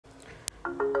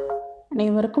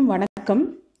அனைவருக்கும் வணக்கம்.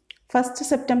 1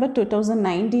 செப்டம்பர்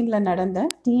 2019 நடந்த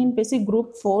TNPSC group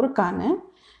 4க்கான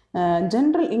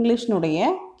general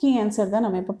இங்கிலீஷ்னுடைய key answer தான்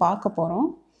நம்ம இப்போ பார்க்க போகிறோம்.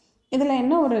 இதில்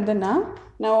என்ன ஒரு இதுன்னா,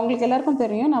 நான் உங்களுக்கு எல்லாருக்கும்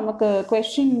தெரியும், நமக்கு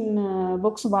கொஸ்டின்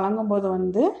புக்ஸ் வழங்கும்போது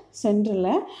வந்து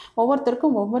சென்டரில்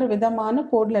ஒவ்வொருத்தருக்கும் ஒவ்வொரு விதமான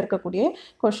கோடில் இருக்கக்கூடிய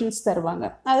கொஷின்ஸ் தருவாங்க.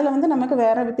 அதில் வந்து நமக்கு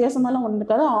வேறு வித்தியாசமெல்லாம் ஒன்று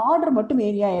இருக்காது, ஆர்டர் மட்டும்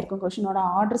வேரியாக இருக்கும், கொஷினோட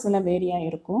ஆர்டர்ஸ் எல்லாம் வேரியாக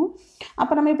இருக்கும்.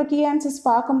 அப்போ நம்ம இப்போ கீ ஆன்சர்ஸ்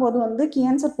பார்க்கும்போது வந்து கீ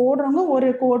ஆன்சர் போடுறவங்க ஒரு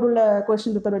கோடுள்ள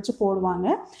கொஷின் பேப்பர் வச்சு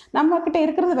போடுவாங்க, நம்மக்கிட்ட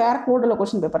இருக்கிறது வேறு கோடுள்ள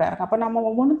கொஷின் பேப்பராக இருக்கும். அப்போ நம்ம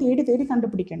ஒவ்வொன்றும் தேடி தேடி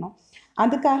கண்டுபிடிக்கணும்.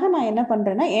 அதுக்காக நான் என்ன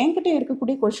பண்ணுறேன்னா, என்கிட்ட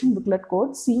இருக்கக்கூடிய கொஷின் புக்லெட்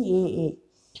கோட் CAA,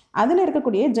 அதில்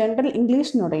இருக்கக்கூடிய ஜென்ரல்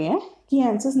இங்கிலீஷ்னுடைய கீ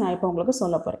ஆன்சர்ஸ் நான் இப்போ உங்களுக்கு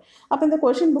சொல்ல போகிறேன். அப்போ இந்த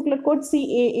கொஷின் புக்லெட் கோட்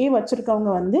CAA வச்சுருக்கவங்க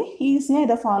வந்து ஈஸியாக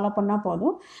இதை ஃபாலோ பண்ணால்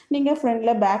போதும். நீங்கள்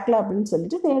ஃப்ரண்டில் பேக்கில் அப்படின்னு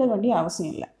சொல்லிட்டு தேட வேண்டிய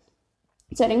அவசியம் இல்லை.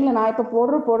 சரிங்களா? நான் இப்போ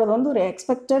போடுறது வந்து ஒரு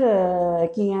எக்ஸ்பெக்டட்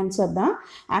கீ ஆன்சர் தான்.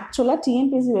 ஆக்சுவலாக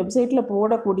டிஎன்பிஎஸ்சி வெப்சைட்டில்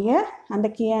போடக்கூடிய அந்த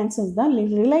கீ ஆன்சர்ஸ் தான்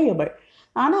ரிலையபிள்.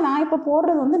 ஆனால் நான் இப்போ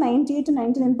போடுறது வந்து 98 to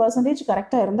 99%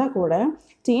 கரெக்டாக இருந்தால் கூட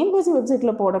டிஎன்பிஎஸ்சி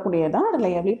வெப்சைட்டில் போடக்கூடியதான்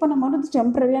ரிலையபிள். இப்போ நம்ம வந்து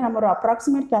டெம்பரரியாக நம்ம ஒரு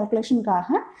அப்ராக்சிமேட் கால்குலேஷனுக்காக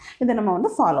இதை நம்ம வந்து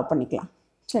ஃபாலோ பண்ணிக்கலாம்.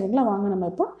 சரிங்களா? வாங்க நம்ம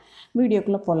இப்போ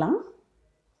வீடியோக்குள்ளே போகலாம்.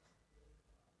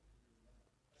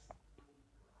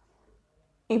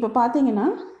 இப்போ பார்த்தீங்கன்னா,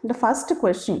 இந்த ஃபர்ஸ்ட்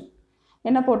கொஸ்டின்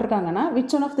என்ன போட்டிருக்காங்கன்னா,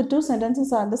 which one of the 2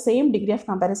 sentences R the same degree of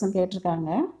comparison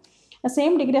கேட்டிருக்காங்க.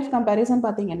 சேம் டிகிரி ஆஃப் கம்பேரிசன்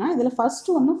பார்த்தீங்கன்னா, இதில்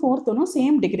ஃபர்ஸ்ட் ஒன்றும் ஃபோர்த் ஒன்றும்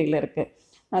சேம் டிகிரியில் இருக்குது.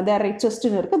 தேர்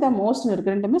ரிச்சஸ்ட்னு இருக்குது, தேர் மோஸ்ட்னு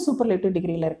இருக்குது, ரெண்டுமே சூப்பர்லேட்டிவ்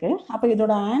டிகிரியில் இருக்குது. அப்போ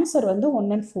இதோட ஆன்சர் வந்து 1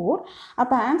 and 4.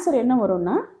 அப்போ ஆன்சர் என்ன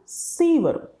வரும்னா C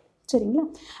வரும். சரிங்களா?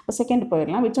 இப்போ செகண்ட்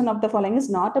போயிடலாம். Which one of the following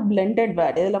is not a blended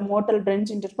word. இதில் மோட்டல்,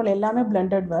 பிரெஞ்ச், இன்டர்பல் எல்லாமே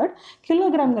பிளெண்டட் வேர்ட்.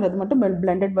 கிலோகிராம்ங்கிறது மட்டும்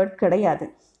பிளெண்டட் வேர்ட் கிடையாது.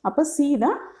 அப்போ C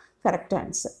தான் கரெக்ட்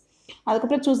ஆன்சர்.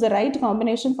 அதுக்கப்புறம் choose the right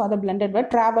combination for the blended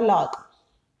word travelogue.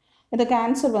 இதுக்கு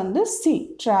ஆன்சர் வந்து C,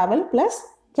 ட்ராவல் ப்ளஸ்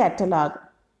கேட்டலாக்.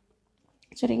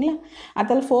 சரிங்களா?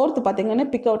 அதில் ஃபோர்த்து பார்த்தீங்கன்னா,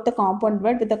 big out the compound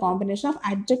word with the combination of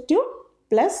adjective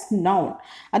plus noun.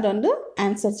 அது வந்து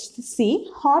ஆன்சர் C,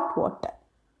 ஹாட் வாட்டர்.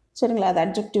 சரிங்களா? அது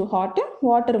adjective hot,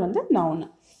 water வந்து நவுன்.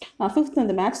 ஃபிஃப்த்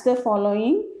வந்து match the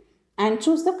following and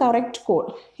choose the correct code.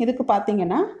 இதுக்கு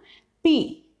பார்த்தீங்கன்னா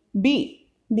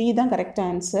B தான் கரெக்ட்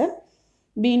ஆன்சர்.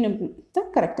 பின்னு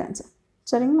தான் கரெக்ட் ஆன்சர்.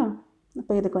 சரிங்களா?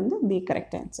 இப்போ இதுக்கு வந்து B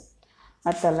கரெக்ட் ஆன்சர்.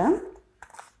 அடுத்தால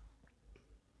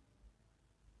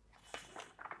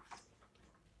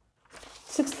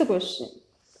சிக்ஸ்த்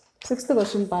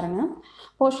கொஸ்டின் பாருங்கள்.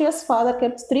 Portia's father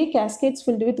kept 3 caskets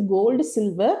filled with gold,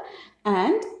 silver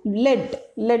and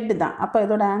lead தான். அப்போ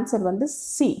இதோட ஆன்சர் வந்து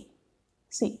C.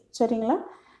 சரிங்களா?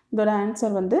 இதோட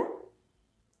ஆன்சர் வந்து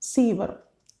C வரும்.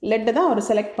 லெட் தான் அவர்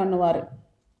செலக்ட் பண்ணுவார்.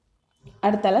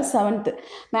 அடுத்தால 7th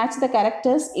match the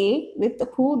characters A with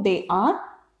who they are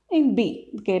in B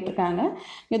கேட்டிருக்காங்க.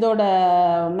 இதோட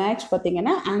மேட்ச்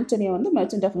பார்த்தீங்கன்னா, ஆண்டனியோ வந்து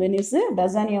மெர்ச்சன்ட் ஆஃப் வெனிஸ்,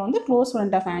 பசானியோ வந்து close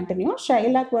friend of Antonio,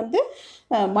 Shylock வந்து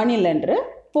மணி லெண்டரு,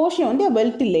 போர்ஷியா வந்து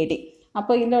வெல்த்தி லேடி.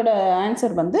 அப்போ இதோட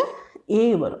ஆன்சர் வந்து A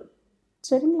வரும்.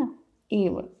 சரிங்களா? A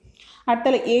வரும்.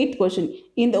 அடுத்தால 8th கொஸ்டின்.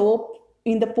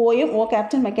 இந்த poem O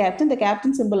captain my captain the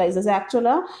captain symbolises.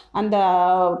 ஆக்சுவலாக அந்த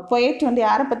பொயட் வந்து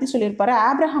யாரை பற்றி சொல்லியிருப்பாரு?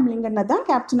 ஆப்ரஹாம் லிங்கனை தான்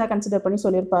கேப்டனாக கன்சிடர் பண்ணி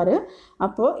சொல்லியிருப்பாரு.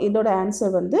 அப்போது இதோட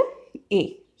ஆன்சர் வந்து A.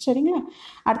 சரிங்களா?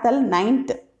 அடுத்தால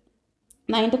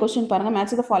 9th கொஸ்டின் பாருங்கள்.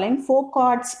 Match the following 4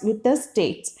 cards with the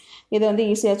states. இது வந்து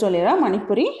ஈஸியாக சொல்லிடுறோம்.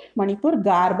 மணிப்பூர்,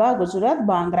 கார்பா, குஜராத்,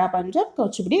 பாங்க்ரா, பஞ்சாப்,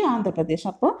 கோச்சுபிடி, ஆந்திர பிரதேஷ்.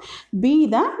 அப்போ B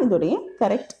தான் இதோடைய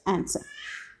கரெக்ட் ஆன்சர்.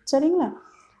 சரிங்களா?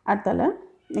 அடுத்தால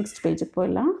நெக்ஸ்ட் பேஜுக்கு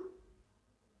போயிடலாம்.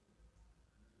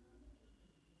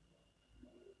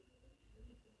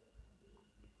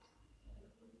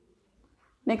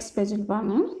 நெக்ஸ்ட் பேஜுக்கு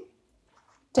பாருங்க.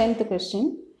 10th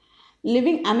question.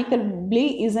 Living amicably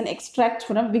is an extract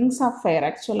from wings of fire.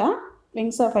 ஆக்சுவலாக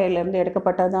விங்ஸ் ஆஃப் ஃபயர்லேருந்து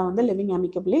எடுக்கப்பட்டது தான் வந்து லிவிங்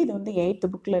அமிக்கபிளி. இது வந்து 8th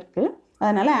புக்கில் இருக்குது.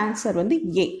 அதனால் ஆன்சர் வந்து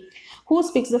A. Who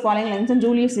speaks the following lines in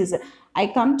Julius Caesar? I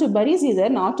come to பரி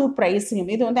Caesar not to price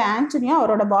him. இது வந்து ஆண்டனியோ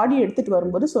அவரோட பாடி எடுத்துகிட்டு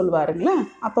வரும்போது சொல்லுவாருங்களா?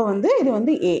 அப்போ வந்து இது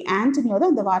வந்து A. ஆண்டனியோ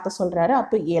தான் இந்த வார்த்தை சொல்கிறாரு.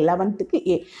 அப்போ A. 11th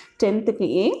A, 10th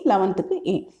A, 11th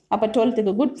A. அப்போ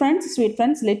 12th good friends, sweet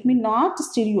friends, let me not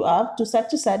stir you up to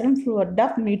such sudden flute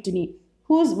of mutiny.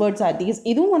 Whose words are these?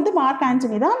 இதுவும் வந்து மார்க்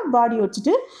ஆண்டனி தான் பாடி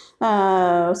வச்சுட்டு,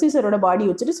 சீசரோட பாடி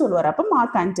வச்சுட்டு சொல்லுவார். அப்போ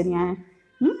மார்க் ஆண்டனியா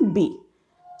B.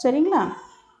 சரிங்களா?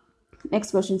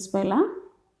 Next questions போயிடலாம்.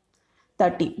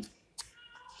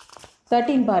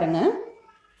 13 பாருங்கள்.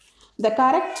 The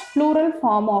correct plural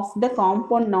form of the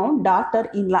compound noun daughter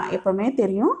in-law. எப்போவுமே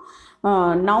தெரியும்,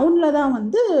 நவுனில் தான்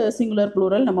வந்து சிங்குலர்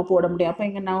ப்ளூரல் நம்ம போட முடியும். அப்போ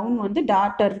இங்கே நவுன் வந்து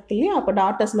டாட்டர் இல்லையா? அப்போ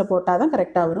டாட்டர்ஸில் போட்டால் தான்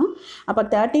கரெக்டாக வரும். அப்போ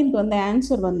 13th வந்து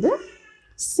ஆன்சர் வந்து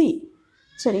C.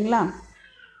 சரிங்களா?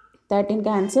 13th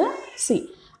answer C.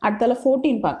 அடுத்தால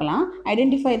 14 பார்க்கலாம்.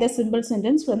 Identify the simple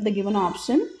sentence from the given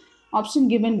option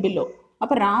given below.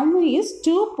 அப்போ Ramu is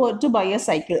to buy a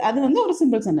cycle. அது வந்து ஒரு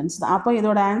சிம்பிள் சென்டென்ஸ் தான். அப்போ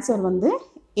இதோட ஆன்சர் வந்து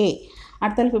ஏ.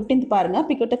 அடுத்தால 15th பாருங்கள்.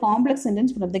 Big out a complex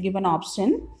sentence from the given option.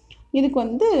 இதுக்கு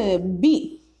வந்து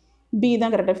பி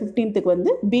தான் கரெக்டாக. 15th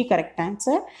வந்து B correct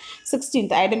answer.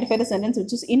 16th identify the sentence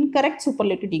which is incorrect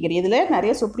superlative degree. இதில்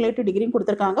நிறைய சூப்பர்லேட்டிவ் டிகிரியும்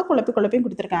கொடுத்துருக்காங்க, குழப்பையும்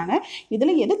கொடுத்துருக்காங்க.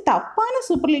 இதில் எது தப்பான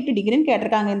சூப்பர்லேட்டிவ் டிகிரின்னு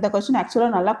கேட்டிருக்காங்க. இந்த கொஸ்டின்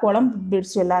ஆக்சுவலாக நல்லா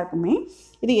குழம்பிடுச்சு எல்லாருக்குமே.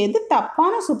 இது எது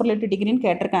தப்பான சூப்பர்லேட்டிவ் டிகிரின்னு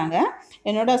கேட்டிருக்காங்க.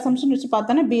 என்னோட அசம்ஷன் வச்சு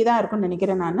பார்த்தோன்னா பி தான் இருக்கும்னு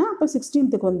நினைக்கிறேன் நான். அப்போ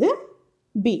 16th வந்து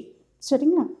பி.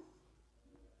 சரிங்களா?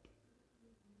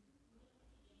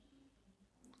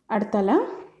 அடுத்தால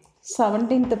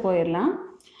 17th போயிடலாம்.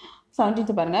 17th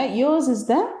பாருங்கள். yours is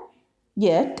the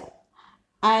earth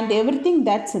and everything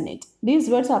that's in it. These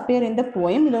words appear in the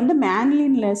poem. இது வந்து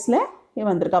manlinessல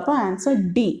வந்திருக்கு. அப்போ ஆன்சர்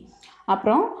டி.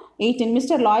 அப்புறம் 18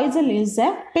 மிஸ்டர் லாய்சல் இஸ் அ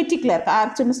பெட்டி கிளர்க்.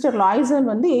 ஆக்சுவலி மிஸ்டர் லாய்சல்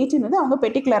வந்து 18 வந்து அவங்க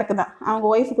பெட்டி கிளர்க்கு தான். அவங்க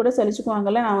ஒய்ஃப் கூட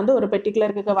செலிச்சுக்குவாங்கல்ல, நான் வந்து ஒரு பெட்டி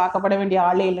கிளர்க்கு வாக்கப்பட வேண்டிய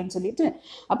ஆளே இல்லைன்னு சொல்லிட்டு.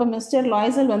 அப்போ மிஸ்டர்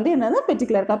லாய்சல் வந்து என்னது பெட்டி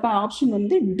கிளர்க். அப்போ ஆப்ஷன்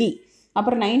வந்து டி.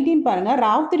 அப்புறம் 19 பாருங்கள்.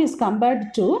 ராவ்தர் is compared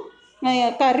to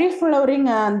curry flowering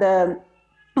அந்த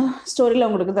ஸ்டோரியில்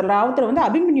உங்களுக்கு இந்த ராவுத்தரை வந்து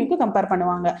அபிமன்யுக்கு கம்பேர்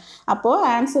பண்ணுவாங்க. அப்போது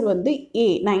ஆன்சர் வந்து ஏ.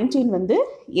 19 வந்து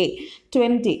ஏ.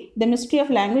 20 the mystery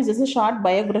of language is a short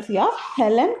biography of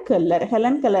Helen Keller.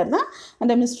 Helen Keller தான்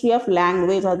அந்த மிஸ்ட்ரி ஆஃப்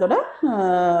லாங்குவேஜ் அதோட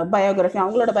பயோகிராஃபி,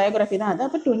 அவங்களோட பயோகிராஃபி தான் அது.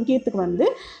 அப்போ 20th வந்து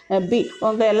பி.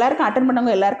 உங்கள் எல்லாருக்கும் அட்டன்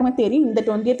பண்ணவங்க எல்லாருக்குமே தெரியும் இந்த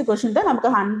 20th கொஸ்டின் தான்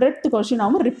நமக்கு 100th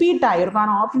கொஸ்டினாகவும் ரிப்பீட் ஆகிருக்கும்.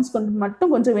 ஆனால் ஆப்ஷன்ஸ்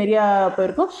மட்டும் கொஞ்சம் வெரியாக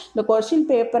போயிருக்கும். இந்த கொஸ்டின்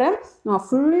பேப்பரை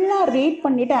ஃபுல்லாக ரீட்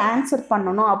பண்ணிவிட்டு ஆன்சர்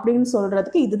பண்ணணும் அப்படின்னு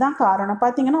சொல்கிறதுக்கு இதுதான் காரணம்.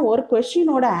 பார்த்தீங்கன்னா ஒரு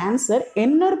கொஸ்டினோட ஆன்சர்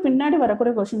இன்னொரு பின்னாடி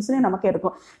வரக்கூடிய கொஸ்டின்ஸ்லேயும் நமக்கு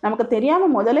இருக்கும். நமக்கு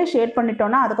தெரியாமல் முதலே ஷேட்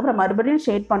பண்ணிட்டோன்னா அதுக்கப்புறம் மறுபடியும்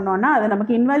ஷேட் பண்ணோன்னா அது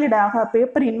நமக்கு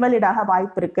பேப்பர் இன்வாலிட் ஆக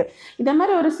வாய்ப்பு இருக்குது. இந்த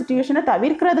மாதிரி ஒரு சிச்சுவேஷனை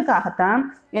தவிர்க்கிறதுக்காகத்தான்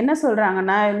என்ன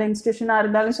சொல்கிறாங்கன்னா, இந்த இன்ஸ்டியூஷனாக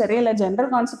இருந்தாலும் சரி இல்லை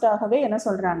ஜென்ரல் கான்செப்டாகவே என்ன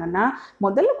சொல்கிறாங்கன்னா,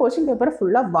 முதல்ல கொஸ்டின் பேப்பரை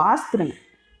ஃபுல்லாக வாசித்துருங்க.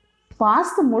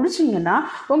 வாசித்து முடிச்சிங்கன்னா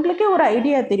உங்களுக்கே ஒரு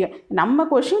ஐடியா தெரியும். நம்ம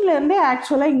கொஷின்லேருந்தே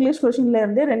ஆக்சுவலாக English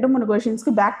கொஷின்லேருந்தே 2-3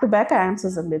 கொஷின்ஸ்க்கு back to back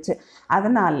answers இருந்துச்சு.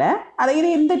 அதனால் இது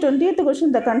இந்த 20th கொஷின்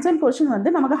இந்த கன்சர்ன் கொஷின்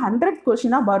வந்து நமக்கு 100th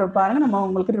கொஷினாக வரும் பாருங்கள். நம்ம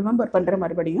உங்களுக்கு ரிமெம்பர் பண்ணுற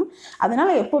மறுபடியும்.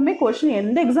 அதனால் எப்போவுமே கொஷின்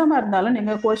எந்த எக்ஸாமாக இருந்தாலும்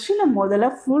நீங்கள் கொஷினை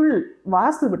முதல்ல ஃபுல்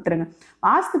வாசித்து விட்டுருங்க.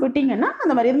 வாசித்து விட்டிங்கன்னா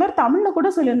அந்த மாதிரி இது மாதிரி தமிழில் கூட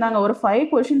சொல்லியிருந்தாங்க. ஒரு 5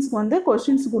 கொஷின்ஸ்க்கு வந்து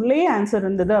கொஷின்ஸுக்குள்ளேயே ஆன்சர்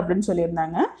இருந்தது அப்படின்னு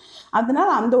சொல்லியிருந்தாங்க.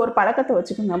 அதனால் அந்த ஒரு பழக்கத்தை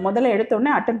வச்சுக்கோங்க. முதல்ல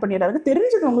எடுத்தோடனே அட்டன் பண்ணிடுறது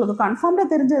தெரிஞ்சது உங்களுக்கு கன்ஃபார்ம்டாக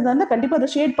தெரிஞ்சது வந்து கண்டிப்பாக அதை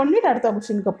ஷேட் பண்ணிட்டு அடுத்த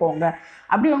கொஸ்டினுக்கு போங்க.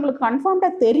 அப்படி உங்களுக்கு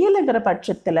கன்ஃபார்ம்டாக தெரியலைங்கிற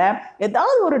பட்சத்தில்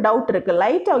ஏதாவது ஒரு டவுட் இருக்குது,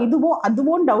 லைட்டாக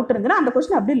அதுவும் டவுட் இருந்ததுன்னா அந்த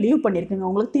கொஸ்டின் அப்படியே லீவ் பண்ணியிருக்குங்க.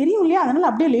 உங்களுக்கு தெரியும் இல்லையா, அதனால்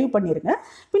அப்படியே லீவ் பண்ணிடுங்க.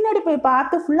 பின்னாடி போய்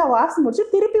பார்த்து ஃபுல்லாக வாசி முடிச்சு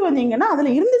திருப்பி வந்தீங்கன்னா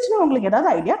அதில் இருந்துச்சுன்னா உங்களுக்கு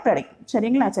ஏதாவது ஐடியா கிடைக்கும்.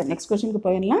 சரிங்களா? சரி, நெக்ஸ்ட் கொஸ்டினுக்கு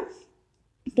போயிடலாம்.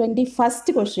 21st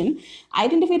question.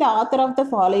 Identify the author of the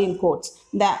following quotes.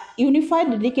 The unified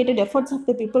dedicated efforts of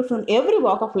the people from every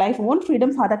walk of life won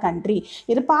freedom for the country.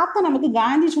 இது பார்த்தா நமக்கு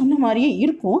காந்தி சொன்ன மாதிரியே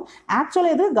இருக்கும்.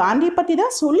 ஆக்சுவலாக இது காந்தியை பற்றி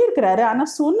தான் சொல்லியிருக்கிறாரு,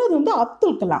 ஆனால் சொன்னது வந்து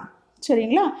அப்துல் கலாம்.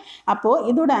 சரிங்களா? அப்போது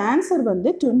இதோட ஆன்சர்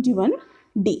வந்து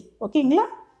 21D. ஓகேங்களா?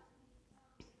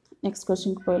 நெக்ஸ்ட்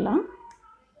கொஸ்டினுக்கு போயிடலாம்.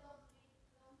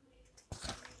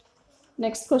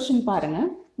 நெக்ஸ்ட் கொஸ்டின் பாருங்கள்.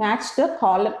 மேட்ச் த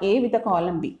காலம் A with the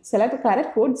column B. Select the correct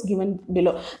quotes given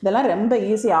below. இதெல்லாம் ரொம்ப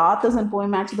easy. Authors and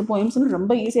poem match the போயம்ஸ்னு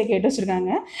ரொம்ப ஈஸியாக கேட்டு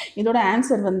வச்சுருக்காங்க. இதோட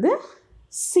ஆன்சர் வந்து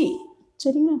சி.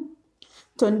 சரிங்களா?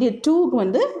 22க்கு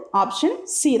வந்து ஆப்ஷன்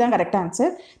சி தான் correct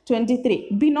answer. 23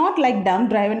 be not like dumb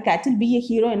drive and cattle, be a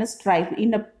hero in a strife.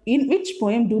 In which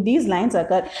poem do these lines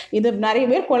occur? இது நிறைய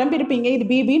பேர் குழம்பிருப்பீங்க. இது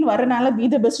பிபின்னு வரனால பி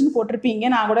த பெஸ்ட்னு போட்டிருப்பீங்க.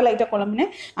 நான் கூட லைட்டாக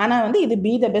குழம்பினேன். ஆனால் வந்து இது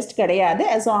பி த பெஸ்ட் கிடையாது.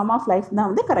 as arm of life தான்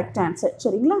வந்து கரெக்ட் ஆன்சர்.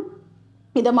 சரிங்களா?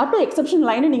 இதை மட்டும் எக்ஸப்ஷன்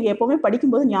லைனை நீங்கள் எப்போவுமே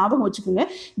படிக்கும்போது ஞாபகம் வச்சுக்கோங்க.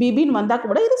 பிபின்னு வந்தால்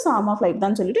கூட இது சாம் ஆஃப் லைஃப்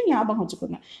தான் சொல்லிட்டு ஞாபகம்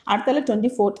வச்சுக்கோங்க. அடுத்தால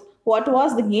 24th what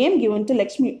was the name given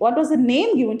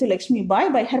to Lakshmi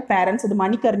by her parents? இது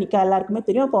மணிகர்ணிகா எல்லாருக்குமே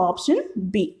தெரியும். அப்போ ஆப்ஷன்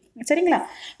பி. சரிங்களா?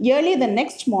 early the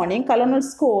next morning Colonel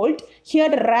Scold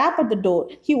heard a rap at the door.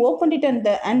 He opened it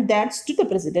and that stood the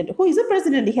president. Who is the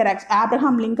president here?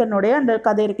 Abraham Lincoln உடைய அந்த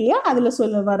கதை இருக்கு இல்லையா, அதில்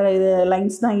சொல்ல வர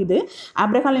லைன்ஸ் தான் இது.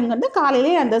 ஆப்ரஹாம் லிங்கன் தான்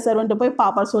காலையிலே அந்த சர்வெண்ட்டை போய்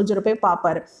பார்ப்பார், சோல்ஜரை போய்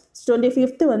பார்ப்பார்.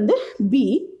 25th வந்து பி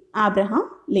ஆப்ரஹாம்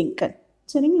லிங்கன்.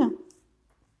 சரிங்களா?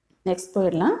 நெக்ஸ்ட்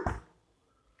போயிடலாம்.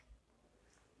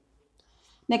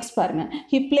 நெக்ஸ்ட் பாருங்க.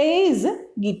 he plays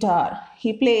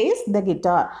the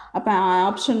guitar. அப்போ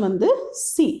ஆப்ஷன் வந்து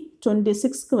சி.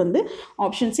 26க்கு வந்து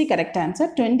ஆப்ஷன் சி கரெக்ட் ஆன்சர்.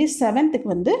 27க்கு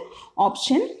வந்து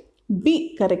option B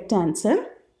correct answer.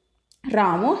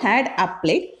 Ramu had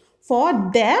applied for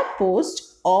the post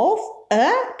of a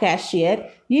cashier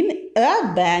in a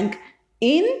bank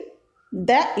in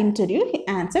the interview he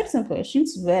answered some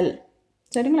questions well.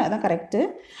 சரிங்களா, அதான் correct.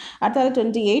 அடுத்தது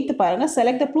 28 பாருங்கள்.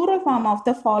 Select the plural form of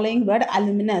the following word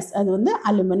alumnus. அது வந்து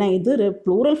alumina. இது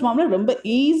plural ஃபார்மில் ரொம்ப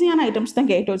ஈஸியான ஐட்டம்ஸ் தான்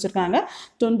கேட்டு வச்சுருக்காங்க.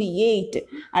 28.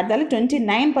 அடுத்தால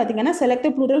 29 பார்த்தீங்கன்னா select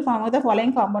the plural form of the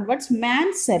following compound words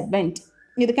man servant.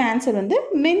 இதுக்கு ஆன்சர் வந்து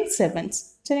மென் சர்வெண்ட்ஸ்.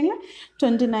 சரிங்களா,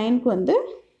 29க்கு வந்து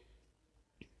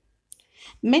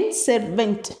மென்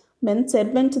சர்வெண்ட். மென்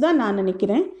சர்வெண்ட் தான் நான்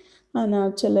நினைக்கிறேன்.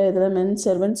 நான் சில இதில் மென்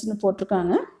சர்வெண்ட்ஸ்னு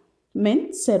போட்டிருக்காங்க. மென்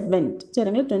சர்வெண்ட்.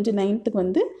 சரிங்களா, 29க்கு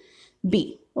வந்து பி.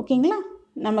 ஓகேங்களா,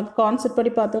 நமக்கு கான்செப்ட்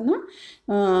படி பார்த்தோம்னா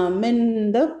மென்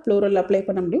த ப்ளூரல் அப்ளை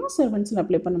பண்ண முடியும், சர்வெண்ட்ஸில்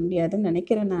அப்ளை பண்ண முடியாதுன்னு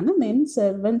நினைக்கிறேன். நான் மென்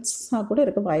சர்வெண்ட்ஸாக கூட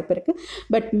இருக்க வாய்ப்பு இருக்குது.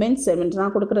 பட் மென் சர்வெண்ட்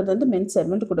நான் கொடுக்குறது வந்து மென்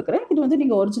சர்வெண்ட் கொடுக்குறேன். இது வந்து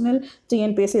நீங்கள் ஒரிஜினல்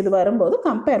டிஎன்பிஎஸ்சி இது வரும்போது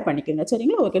கம்பேர் பண்ணிக்கோங்க.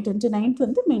 சரிங்களா, ஓகே. 29th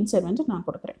வந்து மென் சர்வெண்ட் நான்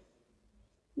கொடுக்குறேன்.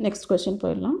 நெக்ஸ்ட் கொஸ்டின்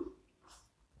போயிடலாம்.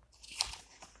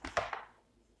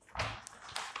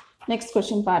 நெக்ஸ்ட்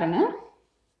கொஸ்டின் பாருங்கள்.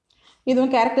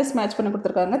 இதுவும் கேரக்டர்ஸ் மேட்ச் பண்ண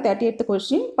கொடுத்துருக்காங்க. 38th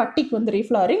question. பட்டிக்கு வந்து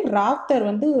ரீஃப்ளவரிங், ராப்தர்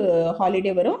வந்து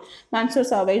ஹாலிடே வரும், மான்ஸ்டர்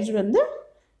சாவேஜ் வந்து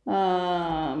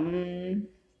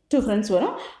 2 ஃப்ரெண்ட்ஸ்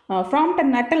வரும்,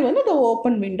 ஃப்ராம்டன் நட்டல் வந்து த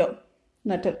ஓப்பன் விண்டோ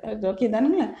நட்டல். அது ஓகே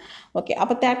தானுங்களா? ஓகே,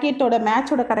 அப்போ 38ஓட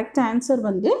மேட்சோட கரெக்ட் ஆன்சர்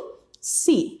வந்து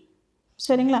சி.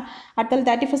 சரிங்களா, அடுத்தது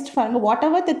 31st பாருங்க. What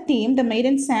ever the theme the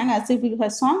maiden song as if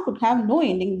her song good have no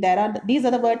ending there are these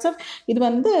are the words of. இது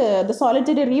வந்து த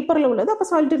solitary ரீப்பரில் உள்ளது. அப்போ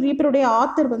சாலிட்டரி ரீப்பருடைய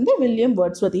ஆத்தர் வந்து வில்லியம்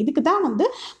வேர்ட்ஸ்வர்த். இதுக்கு தான் வந்து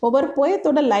ஒவ்வொரு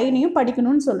போயத்தோட லைனையும்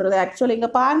படிக்கணும்னு சொல்கிறது. ஆக்சுவலி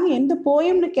இங்கே பாருங்கள், எந்த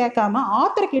போயம்னு கேட்காம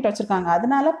ஆத்தரை கேட்டு வச்சுருக்காங்க.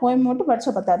 அதனால போயம் மட்டும்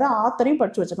படித்த பார்த்தாது, ஆத்தரையும்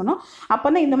படித்து வச்சுக்கணும். அப்போ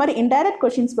தான் இந்த மாதிரி இன்டைரக்ட்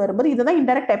கொஷின்ஸ் வரும்போது இதை தான்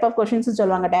இன்டைரக்ட் டைப் ஆஃப் கொஷின்ஸ்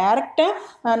சொல்லுவாங்க.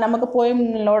 டேரெக்டாக நமக்கு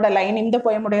போயமோட லைன் இந்த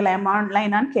போயமுடைய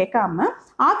லைனான்னு கேட்காம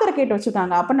ஆத்தரை கேட்டு வச்சு.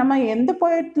 அப்போ நம்ம எந்த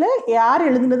போயத்தில் யார்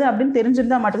எழுதுனது அப்படின்னு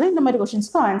தெரிஞ்சிருந்தா மட்டும்தான் இந்த மாதிரி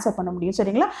கொஸ்டின்ஸ்க்கு ஆன்சர் பண்ண முடியும்.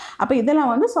 சரிங்களா, அப்போ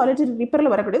இதெல்லாம் வந்து சாலிட்டரி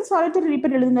ரீப்பரில் வரக்கூடியது. சாலிட்டரி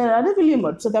ரீப்பர் எழுதுனது வில்லியம்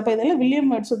வேர்ட்ஸ்வர்த். அப்போ இதெல்லாம் வில்லியம்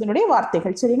வேர்ட்ஸ்வர்த்தினுடைய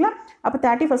வார்த்தைகள். சரிங்களா, அப்போ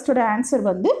 31st ஆன்சர்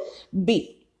வந்து பி.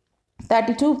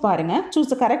 32 பாருங்க.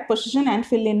 Choose the correct position and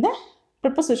fill in the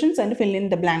prepositions and fill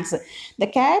in the blanks.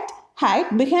 The gate height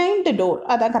behind the door.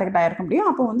 அதான் கரெக்டாக இருக்க முடியும்.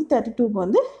 அப்போ வந்து 32க்கு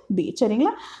வந்து பி.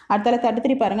 சரிங்களா, அடுத்தால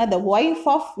 33 பாருங்கள். The wife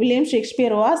of William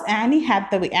Shakespeare was ஆனி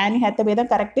ஹேத்தவே. ஆனி ஹேத்தவே தான்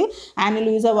கரெக்டு. ஆனி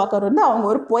லூயிசா வாக்கர் வந்து அவங்க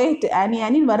ஒரு போயிட்டு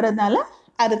ஆனின்னு வர்றதுனால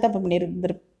அதை தப்பு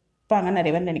பண்ணியிருந்திருப்பாங்க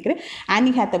நிறைய பேர் நினைக்கிறேன்.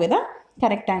 ஆனி ஹேத்தவே தான்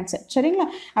கரெக்ட் ஆன்சர். சரிங்களா,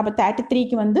 அப்போ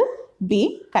 33க்கு வந்து பி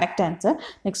கரெக்ட் ஆன்சர்.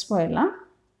 நெக்ஸ்ட் போயிடலாம்.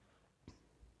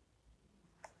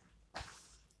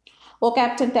 O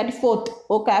Captain, 34th.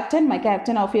 O Captain, my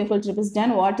captain, our fearful trip is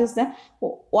done.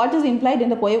 What is implied in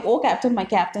the poem? O Captain, my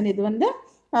captain. இது வந்து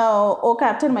O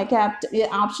Captain, my captain.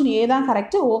 Option A தான்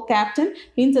correct. O Captain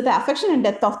means the affection and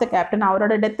death of the captain.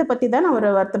 அவரோட டெத்தை பற்றி தான் அவர்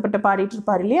வருத்தப்பட்டு பாடிட்டு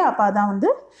இருப்பார் இல்லையா? அப்போ அதான்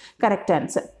வந்து கரெக்ட்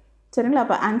ஆன்சர். சரிங்களா,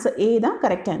 அப்போ ஆன்சர் ஏ தான்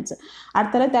கரெக்ட் ஆன்சர்.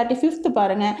 அடுத்தால 35th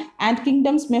பாருங்க. And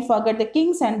kingdoms may forget the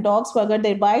kings and dogs forget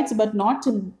their bites, but not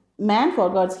till man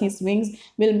forgets his wings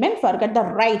will men forget the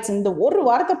rights. இந்த ஒரு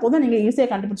வார்த்தை போதும் நீங்கள் ஈஸியாக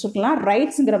கண்டுபிடிச்சிருக்கலாம்.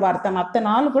 ரைட்ஸுங்கிற வார்த்தை மற்ற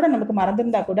நாள் கூட நமக்கு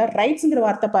மறந்துருந்தா கூட ரைட்ஸுங்கிற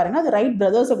வார்த்தை பாருங்கள், அது ரைட்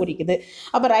பிரதர்ஸை குறிக்குது.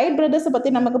 அப்போ ரைட் பிரதர்ஸை பற்றி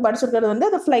நமக்கு படிச்சிருக்கிறது வந்து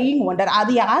அது ஃப்ளையிங் ஒண்டர்.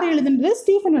 அது யார் எழுதுனது?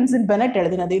 ஸ்டீஃபன் வின்சென்ட் பெனட்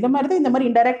எழுதினது. இது மாதிரி தான் இந்த மாதிரி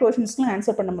இன்டைரக்ட் கொஷின்ஸ்லாம்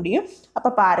ஆன்சர் பண்ண முடியும்.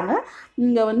 அப்போ பாருங்கள்,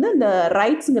 இங்கே வந்து இந்த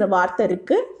ரைட்ஸுங்கிற வார்த்தை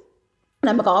இருக்குது.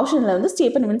 நமக்கு ஆப்ஷனில் வந்து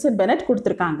ஸ்டீஃபன் வின்சென்ட் பெனட்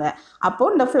கொடுத்துருக்காங்க.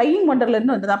 அப்போது இந்த ஃப்ளையிங்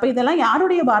ஒண்டர்லேருந்து வந்தது. அப்போ இதெல்லாம்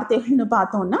யாருடைய வார்த்தைகள்னு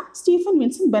பார்த்தோம்னா ஸ்டீஃபன்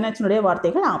வின்சென்ட் பெனட்னுடைய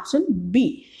வார்த்தைகள். Option B.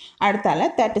 அடுத்தால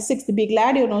 36th. Be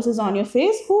glad your nose is on your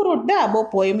face. Who wrote the above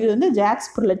poem? இது வந்து ஜாக்ஸ்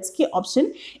புர்லட்ஸ்கி. Option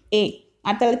A.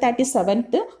 அடுத்தால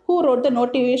 37th. Who wrote the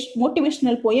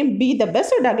motivational poem Be the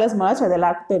Best? Douglas March. அது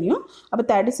எல்லாருக்கும் தெரியும். அப்போ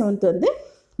 37th வந்து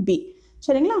B.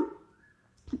 சரிங்களா,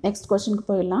 நெக்ஸ்ட் கொஸ்டினுக்கு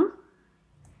போயிடலாம்.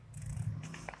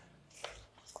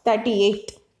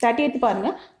 38th பாருங்க.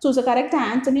 Choose the correct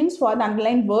antonyms for the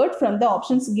underlined word from the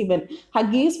options given.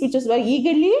 Huggies which were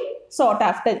eagerly sought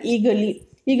after.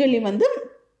 eagerly வந்து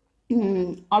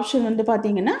ஆப்ஷன் வந்து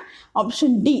பார்த்தீங்கன்னா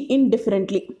ஆப்ஷன் டி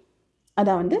indifferently.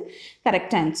 அதான் வந்து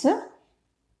correct answer.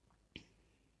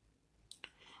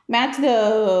 Match the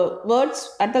words.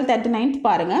 அடுத்தது 39th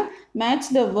பாருங்க. Match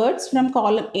the words from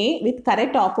column A with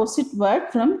correct opposite word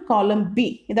from column B.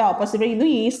 இது opposite.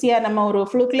 இதுவும் ஈஸியாக நம்ம ஒரு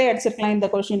ஃப்ளூக்லேயே அடிச்சிருக்கலாம். இந்த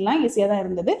கொஷின்லாம் ஈஸியாக தான்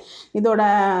இருந்தது. இதோட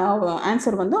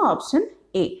ஆன்சர் வந்து ஆப்ஷன்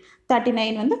ஏ.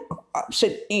 39 வந்து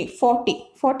ஆப்ஷன் ஏ.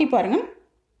 40 பாருங்க.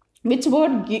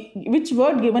 Which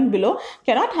word given below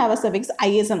cannot have a suffix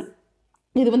ism?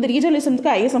 இது வந்து ரீஜனலிசம்க்கு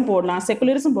ஐஎஸ்எம் போடலாம்,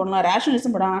 செக்குலரிசம் போடலாம்,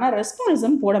 ரேஷனலிசம் போடலாம், ஆனால்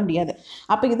ரெஸ்பானிசம் போட முடியாது.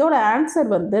 அப்போ இதோட ஆன்சர்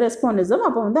வந்து ரெஸ்பானிசம்.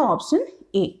 அப்போ வந்து ஆப்ஷன்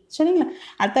ஏ. சரிங்களா,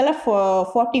 அடுத்தால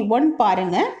 41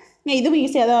 பாருங்க. இதுவும்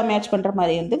ஈஸியாக தான் மேட்ச் பண்ணுற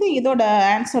மாதிரி இருந்தது. இதோட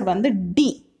ஆன்சர் வந்து டி.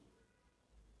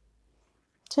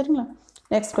 சரிங்களா,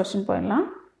 நெக்ஸ்ட் கொஸ்டின் போயிடலாம்.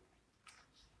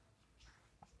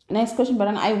 Next question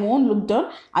பாருங்க. I won't look down,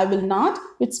 I will not,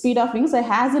 with speed of wings, I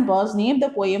hasn't was name the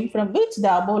poem from which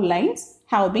the above lines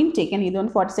have been taken. இது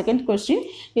வந்து 42nd question.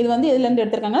 இது வந்து எதுலேருந்து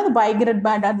எடுத்திருக்காங்க, அது by CRUD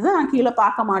bad, அதுதான் நான் கீழே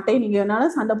பார்க்க மாட்டேன், நீங்கள்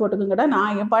என்னால் சண்டை போட்டுக்கங்கடா,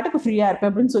 நான் என் பாட்டுக்கு ஃப்ரீயாக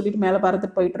இருப்பேன் அப்படின்னு சொல்லிட்டு மேலே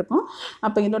பறந்துட்டு போயிட்டு இருக்கோம்.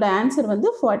 அப்போ இதோட ஆன்சர் வந்து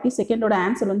 42nd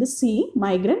ஆன்சர் வந்து சி,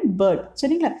 மைக்ரண்ட் பேர்ட்.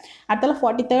 சரிங்களா? அடுத்தால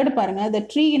 43rd பாருங்க. The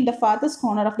tree in the farthest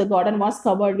corner of the garden was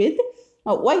covered with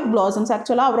white blossoms.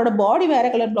 ஆக்சுவலாக அவரோட பாடி வேறு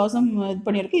கலர் பிளாசம் இது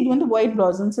பண்ணியிருக்கு, இது வந்து ஒயிட்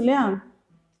பிளாசம்ஸ் இல்லையா?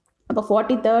 அப்போ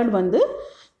 43rd வந்து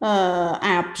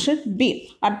ஆப்ஷன் பி.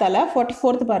 அடுத்தால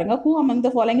 44th பாருங்க. Who among the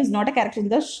following is not a character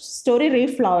in the story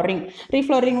ரீஃப்ளவரிங்.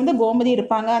 ரீஃப்ளவரிங் வந்து கோமதி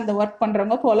இருப்பாங்க, அந்த ஒர்க்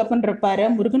பண்ணுறவங்க, கொலப்பன் இருப்பார்,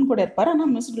 முருகன் கூட இருப்பார்,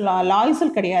 ஆனால் மிஸ்டர்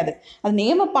லாய்சல் கிடையாது. அது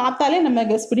நேமை பார்த்தாலே நம்ம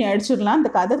கெஸ் பண்ணி அடிச்சிடலாம்.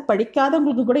 அந்த கதை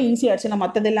படிக்காதவங்களுக்கு கூட ஈஸியாக அடிச்சிடலாம்.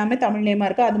 மற்றது எல்லாமே தமிழ் நேமாக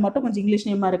இருக்குது, அது மட்டும் கொஞ்சம் இங்கிலீஷ்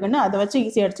நேமாக இருக்குன்னு அதை வச்சு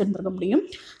ஈஸியாக அடிச்சுருந்துருக்க முடியும்.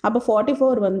 அப்போ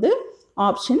 44 வந்து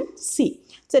ஆப்ஷன் சி.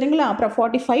 சரிங்களா? அப்புறம்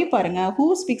 45 பாருங்க. Who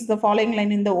speaks the following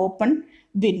line in the open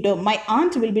window? My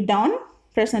and will be down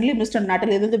presently mister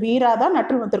நட்டல். இது வந்து வீரா தான்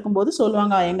நட்டல் வந்திருக்கும் போது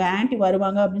சொல்லுவாங்க, எங்கள் ஆண்டி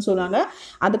வருவாங்க அப்படின்னு சொல்லுவாங்க.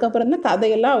 அதுக்கப்புறம் தான்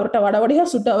கதையெல்லாம் அவர்கிட்ட வடவடையாக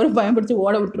சுட்டு அவர் பயன்படுத்தி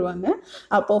ஓட விட்டுருவாங்க.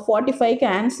 அப்போது 45க்கு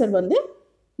ஆன்சர் வந்து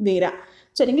வீரா.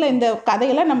 சரிங்களா? இந்த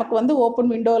கதையெல்லாம் நமக்கு வந்து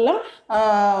ஓப்பன் விண்டோலாம்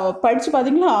படித்து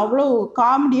பார்த்தீங்கன்னா அவ்வளோ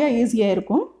காமெடியாக ஈஸியாக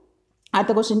இருக்கும்.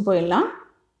 அடுத்த கொஸ்டின் போயிடலாம்.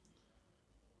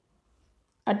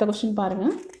 அடுத்த கொஸ்டின் பாருங்க.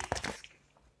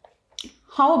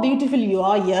 How beautiful you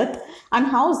are, earth, and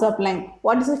how sublime.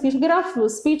 What is the figure of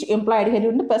speech implied here?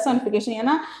 வந்து personification.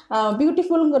 ஏன்னா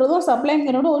பியூட்டிஃபுல்ங்கிறதும்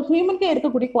சப்ளைம்ங்கிறதும் ஒரு ஹியூமனுக்கே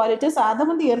இருக்கக்கூடிய குவாலிட்டிஸ், அதை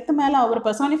வந்து எர்த்து மேலே அவர்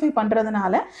பெர்சானிஃபை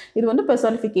பண்ணுறதுனால இது வந்து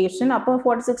பெர்சானிஃபிகேஷன். அப்போ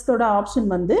 46th ஆப்ஷன்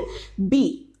வந்து பி.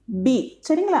 பி.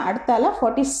 சரிங்களா? அடுத்தால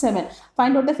 47.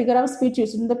 Find out the figure of speech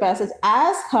use in the passage.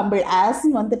 As humble.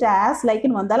 ஆஸ்ன்னு வந்துட்டு ஆஸ்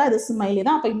லைக்னு வந்தாலும் அது ஸ்மைலி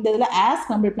தான். அப்போ இந்த இதில் as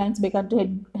humble plans began to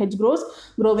head cross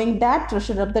growing date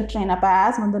treasure of the train. அப்போ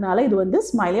ஆஸ் வந்ததுனால இது வந்து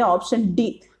ஸ்மைலி, ஆப்ஷன் டி.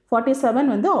 47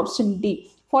 வந்து ஆப்ஷன் டி.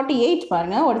 48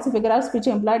 பாருங்க. What is the figure of speech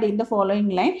employed in the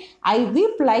following line? I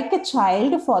வீப் like a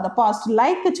child for the past.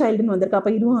 Like அ சைல்டுன்னு வந்திருக்கு,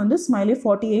 அப்போ இதுவும் வந்து ஸ்மைலி.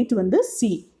 48 வந்து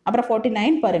சி. அப்புறம்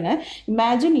 49 பாருங்க.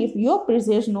 Imagine if your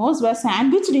precious nose were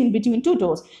sandwiched in between two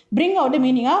toes. Bring out the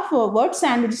meaning of word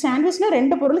sandwich. Sandwichனா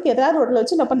ரெண்டு பொருளுக்கு ஏதாவது ஒரு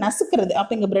வச்சு நம்ம நசுக்கிறது.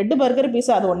 அப்போ இங்கே பிரெட் பர்கர்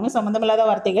பீஸா அது ஒன்றுமே சம்மந்தமில்லாத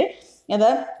வார்த்தைகள்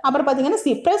எதாவது. அப்புறம் பார்த்தீங்கன்னா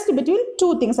C, pressed between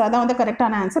two things, அதான் வந்து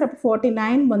கரெக்டான ஆன்சர். அப்போ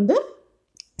 49 வந்து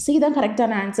சி தான்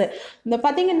கரெக்டான ஆன்சர். இந்த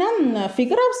பார்த்தீங்கன்னா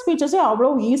ஃபிகர் ஆஃப் ஸ்பீச்சஸே அவ்வளோ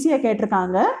ஈஸியாக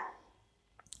கேட்டிருக்காங்க.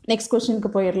 நெக்ஸ்ட்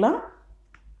கொஸ்டினுக்கு போயிடலாம்.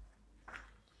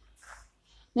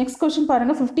 Next question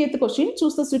பாருங்க. 50th question.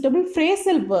 Choose the suitable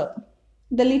phrasal verb.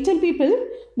 The little people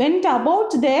went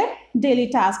about their daily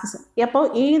tasks. எப்போ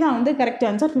A தான் வந்து கரெக்ட்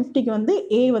ஆன்சர். 50க்கு வந்து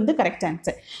A வந்து கரெக்ட்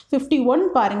ஆன்சர். 51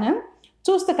 பாருங்க.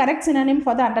 Choose the correct synonym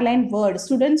for the underlined word.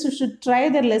 Students should try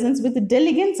their lessons with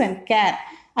diligence and care.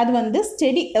 அது வந்து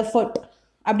steady effort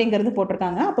அப்படிங்கிறது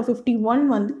போட்டிருக்காங்க. அப்போ 51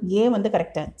 வந்து ஏ வந்து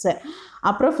கரெக்ட் ஆன்சர்.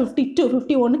 அப்புறம்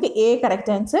 51க்கு ஏ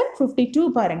கரெக்ட் ஆன்சர். 52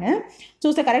 பாருங்க.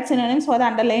 Choose the correct synonyms for the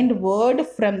underlined word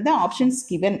from the options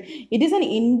given. It is an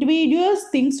individuals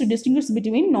things to distinguish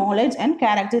between knowledge and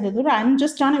character. இது ஒரு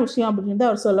அன்ஜஸ்டான விஷயம் அப்படின்னு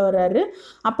அவர் சொல்ல வர்றாரு.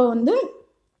 அப்போ வந்து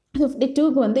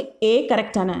 52க்கு வந்து ஏ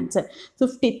கரெக்டான ஆன்சர்.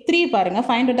 53 பாருங்க.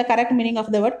 Find out the correct meaning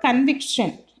of the word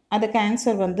conviction. அதுக்கு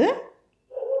ஆன்சர் வந்து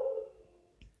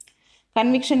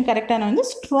கன்விக்ஷன் கரெக்டான வந்து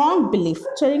ஸ்ட்ராங் பிலீஃப்.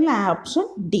 சரிங்களா? Option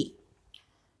D.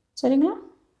 சரிங்களா?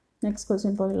 நெக்ஸ்ட்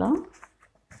கொஸ்டின் போயிடலாம்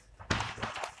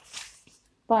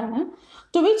பாருங்க.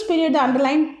 To which period the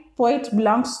underline போய்ட்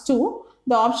பிலாங்ஸ் டு?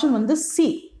 த ஆப்ஷன் வந்து சி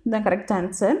தான் கரெக்ட்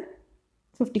ஆன்சர்.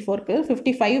 54க்கு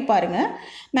 55 பாருங்க.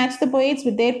 Match the poets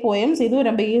with their poems. இதுவும்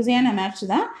ரொம்ப ஈஸியான மேட்ச்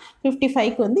தான்.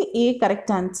 55க்கு வந்து ஏ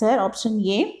கரெக்ட் ஆன்சர், ஆப்ஷன்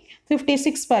ஏ.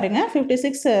 56 பாருங்க.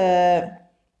 56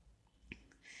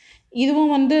 இதுவும்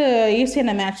வந்து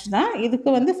ஈஸியான மேட்ச் தான். இதுக்கு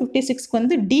வந்து 56க்கு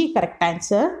வந்து டி கரெக்ட்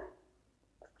ஆன்சர்.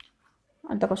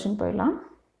 அடுத்த கொஸ்டின் போயிடலாம்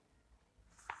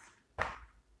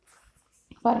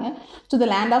பாருங்க. To the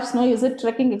land of snow is it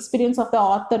trekking experience of the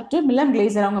author to மில்லம்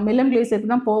glacier. அவங்க மில்லம்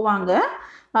கிளேசியருக்கு தான் போவாங்க.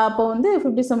 அப்போ வந்து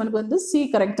 57க்கு வந்து சி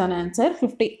கரெக்டான answer.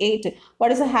 58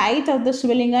 what is the height of the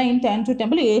Sivalinga in tent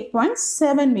temple?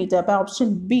 8.7 metre. அப்போ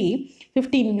option B.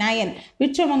 59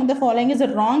 which among the following is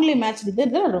wrongly matched?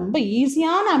 இது ரொம்ப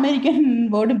ஈஸியான அமெரிக்கன்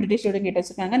வேர்டு பிரிட்டிஷ் வேர்டு கேட்டு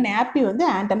வச்சுருக்காங்க. நாப்பி வந்து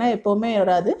ஆண்டனா எப்போவுமே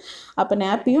வராது. அப்போ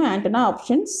நாப்பியும் ஆண்டனா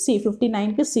ஆப்ஷன் சி.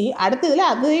 59க்கு சி. அடுத்ததில்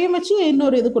அதையும் வச்சு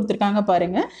இன்னொரு இது கொடுத்துருக்காங்க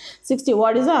பாருங்க. 60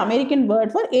 what is the American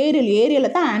word for Ariel?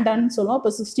 ஏரியலை தான் ஆண்டான்னு சொல்லுவோம்.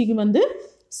 அப்போ 60க்கு வந்து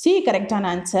சி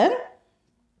கரெக்டான ஆன்சர்.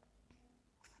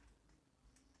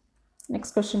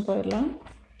 நெக்ஸ்ட் கொஸ்டின் போயிடலாம்.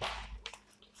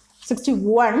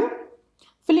 61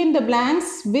 fill in the blanks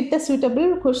with the suitable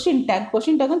question tag.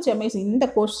 Question tag இந்த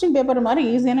கொஸ்டின் பேப்பர் மாதிரி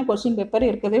ஈஸியான கொஸ்டின் பேப்பர்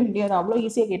இருக்கவே முடியாது, அவ்வளோ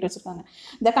ஈஸியாக கேட்டு வச்சுருக்காங்க.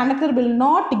 The conductor will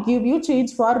not give you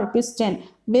change for ₹10.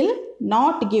 will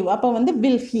not give, அப்போ வந்து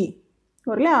will he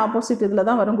ஒருல ஆப்போசிட் இதில்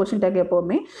தான் வரும் கொஸ்டின் டேக்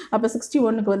எப்போவுமே. அப்போ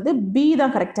 61க்கு வந்து பி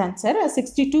தான் கரெக்ட் ஆன்சர்.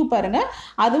 62 பாருங்கள்,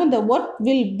 அதுவும் the work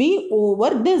will be over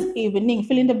this evening.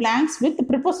 fill in the blanks with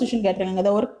preposition கேட்டிருக்காங்க.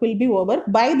 the work will be over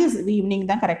by this evening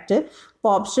தான் கரெக்டு.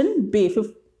 இப்போ ஆப்ஷன் பி.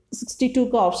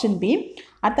 62க்கு option B.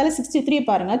 அடுத்தால 63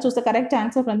 பாருங்கள், choose the correct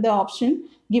answer from the option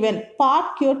given.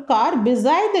 park your car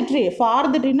beside the tree. for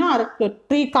the tree னா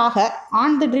ட்ரீக்காக,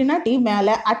 on the tree னா tea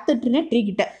மேலே, at the tree னா tree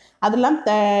கிட்ட, அதெல்லாம்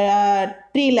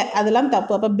ட்ரீல அதெல்லாம்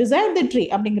தப்பு. அப்போ பிசைட் த ட்ரீ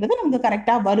அப்படிங்கிறது நமக்கு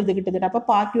கரெக்டாக வருது கிட்டத்தட்ட. அப்போ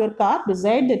park your car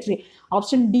beside the tree,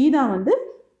 option D தான் வந்து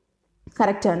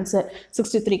கரெக்ட் ஆன்சர்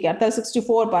 63க்கு. அடுத்தது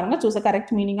 64 பாருங்க, choose a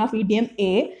correct meaning of இடியம்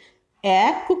A.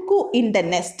 Cook in the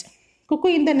next. Cook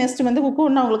in the next வந்து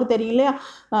குக்குன்னா உங்களுக்கு தெரியும் இல்லையா,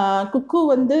 குக்கு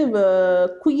வந்து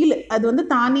குயில், அது வந்து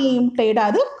தானே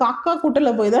முட்டையிடாது, காக்கா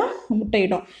கூட்டில் போய் தான்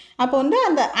முட்டையிடும். அப்போ வந்து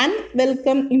அந்த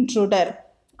அன்வெல்கம் இன்ட்ரூடர்,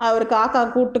 அவர் காக்கா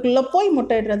கூட்டுக்குள்ளே போய்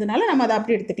முட்டையிடுறதுனால நம்ம அதை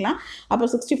அப்படி எடுத்துக்கலாம். அப்போ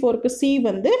 64க்கு சி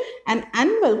வந்து an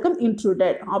unwelcome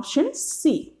intruder, option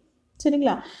C.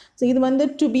 சரிங்களா? ஸோ இது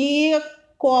வந்து டு பி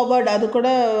கோவர்ட் அது கூட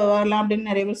வரலாம் அப்படின்னு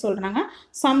நிறைய பேர் சொல்கிறாங்க.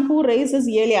 சம் ஹூ ரைசஸ்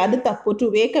ஏர்லி, அது தப்பு. டு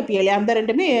வேக்கப் ஏர்லி, அந்த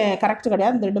ரெண்டுமே கரெக்ட்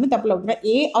கிடையாது, அந்த ரெண்டுமே தப்பில் விட்டுருங்க.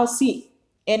 ஏ ஆர் சி,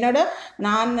 என்னோட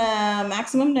நான்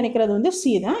மேக்ஸிமம் நினைக்கிறது வந்து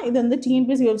சி தான். இது வந்து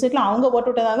டிஎன்பிஎஸ்சி வெப்சைட்டில் அவங்க போட்டு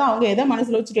விட்டதாக தான், அவங்க எதை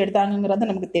மனசில் வச்சுட்டு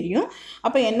எடுத்தாங்கிறது நமக்கு தெரியும்.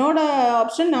 அப்போ என்னோட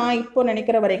ஆப்ஷன் நான் இப்போ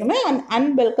நினைக்கிற வரைக்குமே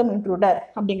அன்வெல்கம் இன்ட்ரூடர்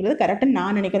அப்படிங்கிறது கரெக்டுன்னு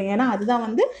நான் நினைக்கிறேன். ஏன்னா அதுதான்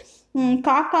வந்து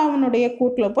காக்காவனுடைய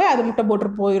கூட்டில் போய் அது முட்டை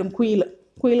போட்டு போயிடும்.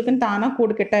 குயிலுக்குன்னு தானாக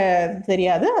கூடு கிட்ட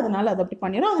தெரியாது, அதனால அது அப்படி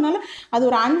பண்ணிடும். அதனால அது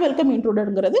ஒரு அன்வெல்கம்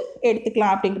இன்ட்ரூடருங்கிறது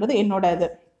எடுத்துக்கலாம் அப்படிங்கிறது என்னோட இது.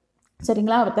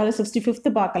 சரிங்களா? அவத்தால் 65th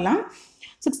பார்க்கலாம்.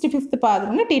 65th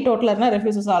பாருங்க, டீ டோட்டலர்னா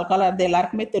ரெஃப்யூசஸ் ஆல்கஹால், அது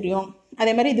எல்லாருக்குமே தெரியும்.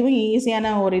 அதே மாதிரி இதுவும்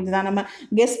ஈஸியான ஒரு இதுதான், நம்ம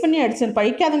கெஸ் பண்ணி அடிச்சு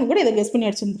படிக்காதவங்க கூட இதை கெஸ் பண்ணி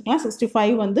அடிச்சுருந்துருக்கலாம்.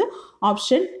 65 வந்து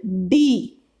ஆப்ஷன் டி.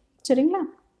 சரிங்களா?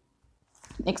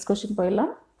 நெக்ஸ்ட் கொஸ்டின்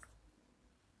போயிடலாம்.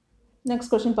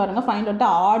 நெக்ஸ்ட் கொஸ்டின் பாருங்க, find out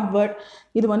the odd word.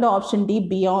 இது வந்து option D,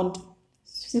 beyond.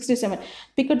 67.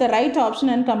 Pick out the right option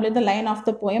and complete the line of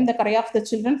the poem. The cry of the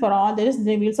children for all there is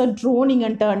the wheels are droning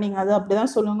and turning. அது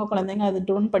அப்படிதான் சொல்லுவாங்க குழந்தைங்க, அது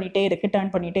drone பண்ணிட்டே இருக்கு,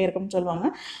 turn பண்ணிட்டே இருக்குன்னு சொல்லுவாங்க.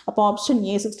 அப்போ option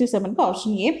A. 67க்கு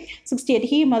option A. 68.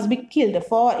 He must be killed,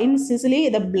 for in Sicily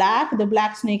the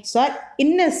black snakes are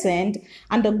innocent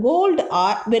and the gold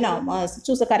are venomous.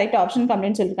 Choose the correct option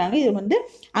அப்படின்னு சொல்லியிருக்காங்க. இது வந்து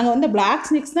அங்கே வந்து பிளாக்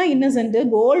ஸ்னேக்ஸ் தான் இன்னசென்ட்,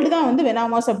 கோல்டு தான் வந்து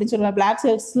வெனாமஸ் அப்படின்னு சொல்லுவாங்க. பிளாக்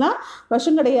ஸ்னேக்ஸ்லாம்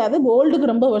விஷம் கிடையாது,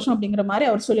 கோல்டுக்கு ரொம்ப விஷம் அப்படிங்கிற மாதிரி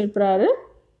அவர் சொல்லியிருக்கிறாரு.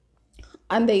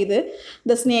 அந்த இது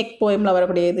இந்த ஸ்னேக் போயமில்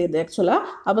வரக்கூடிய இது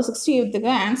ஆக்சுவலாக. அப்போ 68க்கு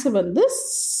ஆன்சர் வந்து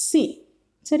சி.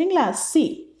 சரிங்களா? சி.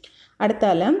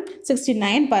 அடுத்தால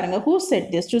 69 பாருங்கள், who said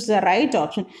this? choose the right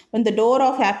option. when the door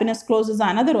of happiness closes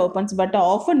another opens, but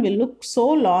often we look so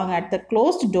long at the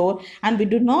closed door and we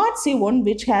do not see one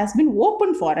which has been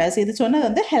opened for us. இது சொன்னது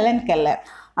வந்து Helen Keller.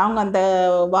 அவங்க அந்த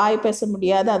வாய் பேச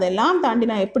முடியாது, அதெல்லாம் தாண்டி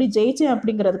நான் எப்படி ஜெயிச்சேன்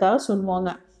அப்படிங்கிறதுக்காக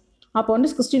சொல்லுவாங்க. அப்போ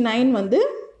வந்து 69 வந்து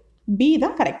பி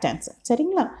தான் கரெக்ட் ஆன்சர்.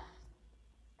 சரிங்களா?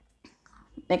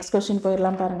 நெக்ஸ்ட் கொஸ்டின்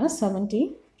போயிடலாம் பாருங்க. 70.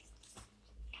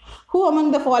 Who among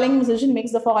the following musician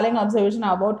makes the following observation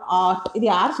about art? இது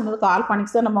யார் சொன்னது? கார்ல்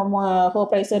பானிக்ஸ் தான் நம்ம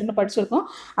ஹோப்ரைசர்னு படிச்சிருக்கோம்.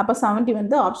 அப்போ 70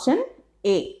 வந்து ஆப்ஷன்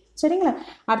ஏ. சரிங்களா?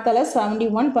 அடுத்தால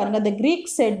 71 பாருங்க, the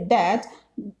Greeks said that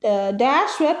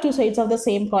dash were two sides of the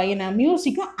same coin.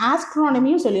 மியூசிக்கும்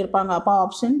ஆஸ்ட்ரானமியும் சொல்லியிருப்பாங்க. அப்போ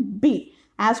ஆப்ஷன் பி.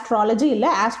 ஆஸ்ட்ராலஜி இல்லை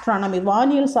ஆஸ்ட்ரானமி,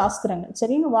 வானியல் சாஸ்திரங்கள்.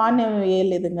 சரிங்க?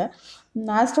 வானியல் இதுங்க.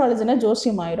 ஆஸ்ட்ராலஜினா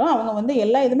ஜோசியம் ஆயிரும். அவங்க வந்து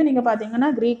எல்லா இதுவுமே நீங்கள் பார்த்தீங்கன்னா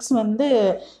கிரீக்ஸ் வந்து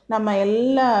நம்ம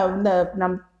எல்லா இந்த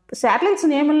சேட்டலைட்ஸ்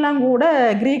நேம்லாம் கூட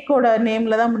கிரீக்கோட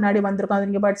நேமில் தான் முன்னாடி வந்திருக்கும். அது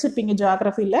நீங்கள் படிச்சிருப்பீங்க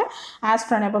ஜியாகிரஃபியில்.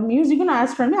 ஆஸ்ட்ரானமி, அப்போ மியூசிக்கும்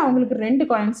ஆஸ்ட்ரானமி அவங்களுக்கு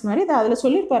 2 காயின்ஸ் மாதிரி. இது அதில்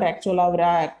சொல்லியிருப்பார் ஆக்சுவலாக,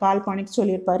 அவர் கார்ல் பானிக்ஸ்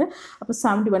சொல்லியிருப்பார். அப்போ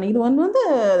 71 இது வந்து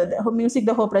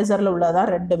மியூசிக் த ஹோப்ரைசரில்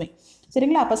உள்ளதான் ரெண்டுமே.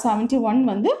 சரிங்களா? அப்போ 71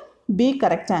 வந்து B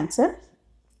correct answer.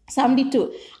 72.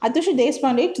 Atushi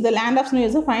Deshpande to the land of snow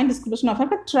is a fine description of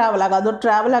a travel ag. அது ஒரு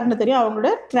ட்ராவல் ஆக்னு தெரியும். அவங்களோட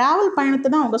ட்ராவல் பயணத்தை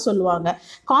தான் அவங்க சொல்லுவாங்க.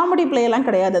 காமெடி பிளேயெல்லாம்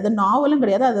கிடையாது, அது நாவலும்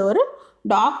கிடையாது, அது ஒரு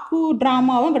டாக்கு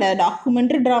ட்ராமாவும் கிடையாது.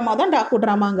 டாக்குமெண்ட்ரி ட்ராமா தான் டாக்கு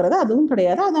ட்ராமாங்கிறது, அதுவும்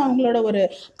கிடையாது. அது அவங்களோட ஒரு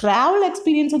ட்ராவல்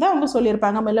எக்ஸ்பீரியன்ஸை தான் அவங்க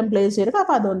சொல்லியிருப்பாங்க. மெல்லம் பிளேஸ் இருக்குது.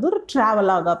 அப்போ அது வந்து ஒரு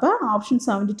ட்ராவல் ஆகும். அப்போ ஆப்ஷன்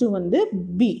 72 வந்து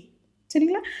பி.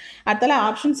 சரிங்களா? அடுத்தால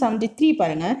ஆப்ஷன் 73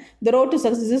 பாருங்கள், the road to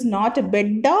success is not a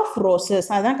bed of roses.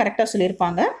 அதுதான் கரெக்டாக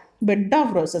சொல்லியிருப்பாங்க, பெட்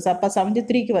ஆஃப் ரோசஸ். அப்போ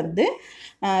 73க்கு வந்து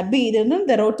பி. இது வந்து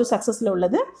இந்த ரோட் டு சக்ஸஸில்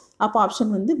உள்ளது. அப்போ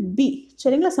ஆப்ஷன் வந்து பி.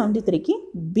 சரிங்களா? 73க்கு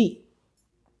பி.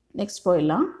 நெக்ஸ்ட்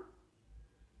போயிடலாம்.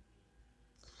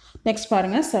 நெக்ஸ்ட்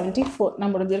பாருங்கள் 74.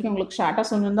 நான் முடிஞ்ச வரைக்கும் உங்களுக்கு ஷார்ட்டாக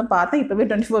சொல்லணும்னு தான் பார்த்தேன். இப்போவே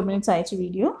 24 minutes ஆயிடுச்சு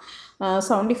வீடியோ.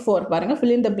 74 பாருங்கள்.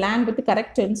 fill in the blank with the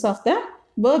correct tense of the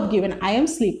verb given. I am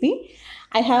sleepy.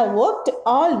 I have worked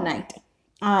all night.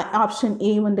 Option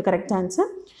A வந்து கரெக்ட் ஆன்சர்.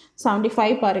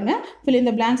 75 பாருங்கள். fill in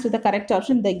the blanks with the correct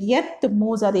option. the earth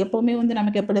moves. அது எப்போவுமே வந்து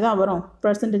நமக்கு எப்படி தான் வரும்,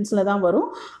 present டென்ஸில் தான் வரும்.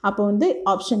 அப்போ வந்து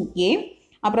ஆப்ஷன் ஏ.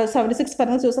 அப்புறம் 76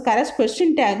 பாருங்கள். Choose correct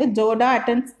question take. Jodo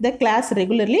attends த கிளாஸ்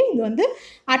ரெகுலர்லி. இது வந்து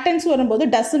அட்டென்ஸ் வரும்போது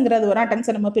டஸ்ங்கிறது வரும்.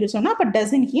 அட்டென்ஸை நம்ம பிரிச்சோம்னா அப்போ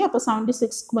டசன் ஹி. அப்போ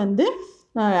 76க்கு வந்து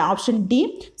ஆப்ஷன் டி.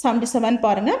 77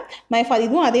 பாருங்கள்.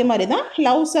 இதுவும் அதே மாதிரி தான்.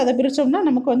 லவ்ஸ் அதை பிரித்தோம்னா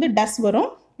நமக்கு வந்து டஸ் வரும்.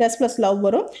 டஸ் ப்ளஸ் லவ்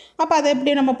வரும். அப்போ அதை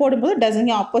எப்படி நம்ம போடும்போது டசன்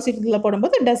ஹி ஆப்போசிட் இதில்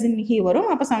போடும்போது டசன் ஹி வரும்.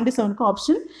 அப்போ 77க்கு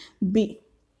ஆப்ஷன் பி.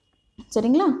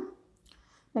 சரிங்களா?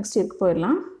 நெக்ஸ்ட் இதுக்கு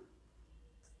போயிடலாம்.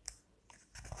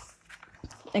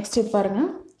 நெக்ஸ்ட் இது பாருங்கள்.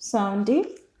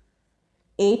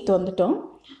 78 வந்துட்டோம்.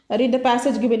 read the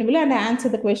passage given below and answer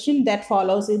the question that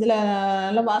follows. இதில்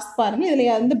நல்லா வாசித்து பாருங்கள்.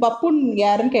 இதில் வந்து பப்புன்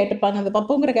யாருன்னு கேட்டிருப்பாங்க. அந்த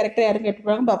பப்புங்கிற கேரக்டர் யாருன்னு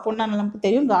கேட்டிருப்பாங்க. பப்புன்னா நமக்கு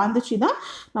தெரியும், காந்திஜி தான்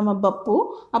நம்ம பப்பு.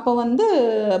 அப்போ வந்து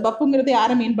பப்புங்கிறது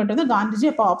யாரை மீன் பண்ணுறது? காந்திஜி.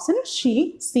 அப்போ ஆப்ஷன்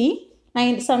சி.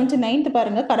 79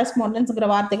 பாருங்கள். கரஸ்பாண்டன்ஸுங்கிற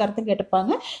வார்த்தைக்கு அர்த்தம்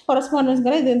கேட்டிருப்பாங்க.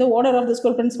 கரஸ்பாண்டன்ஸுங்கிற இது வந்து order of the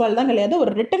school principal தான் கிடையாது.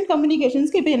 ஒரு ரிட்டன்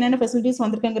கம்யூனிகேஷன்ஸ்க்கு இப்போ என்னென்ன ஃபெசிலிட்டிஸ்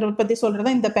வந்திருக்குங்கிறத பற்றி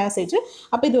சொல்கிறதா இந்த பேசேஜ்.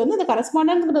 அப்போ இது வந்து இந்த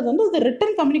கரஸ்பாண்டன்ஸுங்கிறது வந்து இது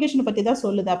ரிட்டன் கம்யூனிகேஷனை பற்றி தான்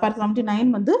சொல்லுது. அப்போ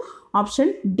 79 வந்து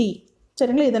ஆப்ஷன் டி.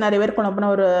 சரிங்களா? இது நிறைய பேர்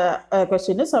கொண்டு ஒரு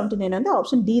கொஸ்டின். 79 வந்து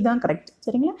ஆப்ஷன் டி தான் கரெக்ட்.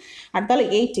 சரிங்களா?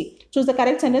 அடுத்தால 80. Choose the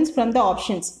correct sentence from the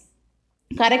options.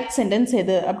 Correct sentence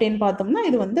எது அப்படின்னு பார்த்தோம்னா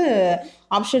இது வந்து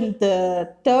ஆப்ஷன்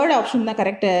தேர்ட் ஆப்ஷன் தான்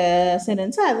கரெக்ட்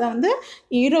சென்டென்ஸ். அதுதான் வந்து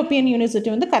யூரோப்பியன் யூனிவர்சிட்டி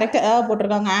வந்து கரெக்டாக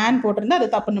போட்டிருக்காங்க. ஆன் போட்டிருந்தா அது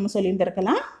தப்புன்னு நம்ம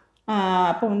சொல்லியிருந்திருக்கலாம்.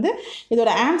 அப்போ வந்து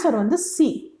இதோட ஆன்சர் வந்து சி.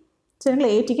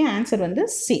 சரிங்களா? 80க்கு ஆன்சர் வந்து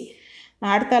சி.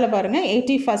 அடுத்தால பாருங்கள்.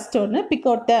 81 ஒன்று. Big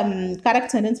out the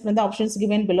correct sentence from the options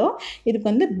given below.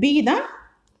 இதுக்கு வந்து பி தான்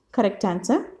correct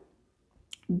answer.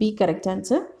 B correct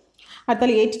answer.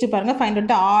 அடுத்தால 82 பாருங்கள். Find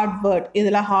out add word.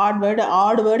 இதில் ஆட்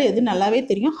வேர்டு எது நல்லாவே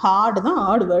தெரியும். ஹார்டு தான்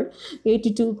ஆட் வேர்டு.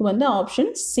 82க்கு வந்து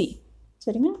ஆப்ஷன் சி.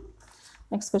 சரிங்களா?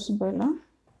 நெக்ஸ்ட் கொஸ்டின் போயிடலாம்.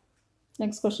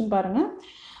 நெக்ஸ்ட் கொஸ்டின் பாருங்கள்.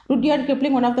 Rudyard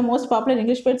Kipling one of the most popular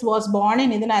English poets was born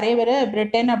in. இது நிறைய பேர்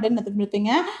பிரிட்டன் அப்படின்னு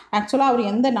எடுத்துருப்பீங்க. ஆக்சுவலாக அவர்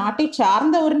எந்த நாட்டை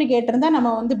சார்ந்தவர்னு கேட்டிருந்தா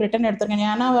நம்ம வந்து பிரிட்டன் எடுத்துருக்கோம்.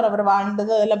 ஏன்னா அவர்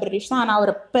வாழ்ந்தது அதில் பிரிட்டிஷ் தான். ஆனால்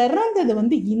அவர் பிறந்தது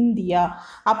வந்து இந்தியா.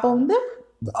 அப்போ வந்து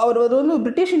அவர் வந்து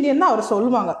பிரிட்டிஷ் இந்தியன் தான் அவர்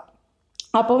சொல்லுவாங்க.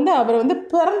 அப்போ வந்து அவர் வந்து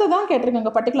பிறந்து தான்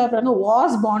கேட்டிருக்காங்க. பர்டிகுலர் பிறகு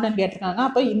வாஸ் பார்ன்னு கேட்டிருக்காங்க.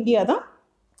 அப்போ இந்தியா தான்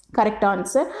கரெக்ட்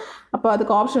ஆன்சர். அப்போ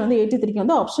அதுக்கு ஆப்ஷன் வந்து 83க்கு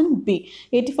வந்து ஆப்ஷன் பி.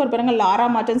 84 பாருங்கள். Laura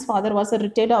Martin's father was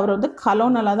retired. அவர் வந்து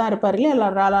கலோனலாக தான் இருப்பார் இல்லையா?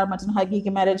 லாரா மார்டின்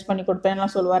ஹக்கிக்கு மேரேஜ் பண்ணி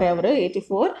கொடுப்பேன்லாம் சொல்லுவார் அவர்.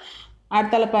 84.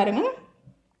 அடுத்தால பாருங்கள்.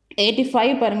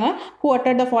 85 பாருங்கள். ஹூ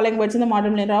அட்டட் த ஃபாலோயிங் வேர்ட்ஸ் இந்த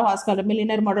model millionaire Oscar.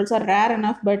 Millionaire models R rare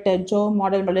enough but Joe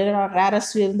model millionaire R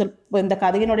rarest. இந்த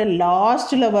கதையினுடைய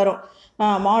லாஸ்ட்டில் வரும்.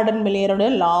 மாடர்ன் மில்லியனோட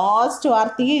லாஸ்ட்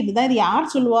வார்த்தையே இதுதான். இது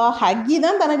யார் சொல்லுவா? ஹக்கி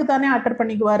தான் தனக்கு தானே ஆர்டர்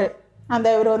பண்ணிக்குவார். அந்த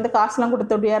இவர் வந்து காசுலாம்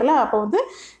கொடுத்துடுவார்ல, அப்போ வந்து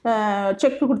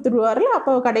செக்கு கொடுத்துடுவார்ல,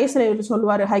 அப்போ கடைசியில் இவர்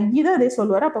சொல்லுவார். ஹக்கி தான் அதே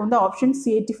சொல்லுவார். அப்போ வந்து ஆப்ஷன்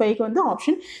சி. 85க்கு வந்து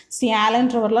ஆப்ஷன் சி.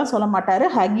 ஆலன்றவர்லாம் சொல்ல மாட்டார்,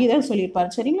 ஹக்கி தான்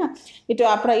சொல்லியிருப்பார். சரிங்களா?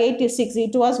 அப்புறம் 86.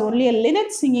 It was only a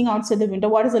Lynette singing out side the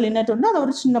window. What is a Lynette வந்து அது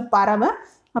ஒரு சின்ன பறவை.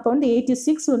 அப்போ வந்து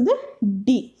 86 வந்து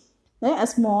D. a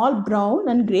small brown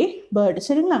and grey bird.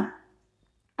 சரிங்களா?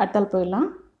 அடுத்தால் போயிடலாம்.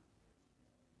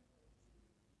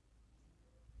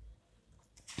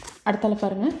 அடுத்தால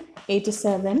பாருங்கள்.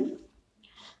 87.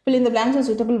 fill in the blanks of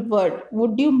suitable word.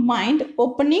 would you mind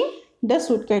opening the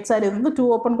suitcase? Sir இது வந்து 2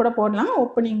 ஓப்பன் கூட போடலாம்.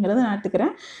 ஓப்பனிங்கிறது நான்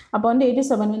எடுத்துக்கிறேன். அப்போ வந்து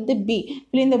 87 வந்து B.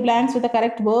 fill in the blanks with the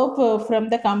correct verb from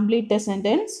the complete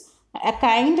sentence. a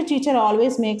kind teacher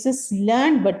always makes us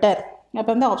learn better.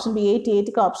 அப்போ வந்து ஆப்ஷன் பி.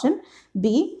 88க்கு option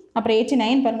B. அப்புறம்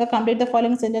 89 பாருங்கள். complete the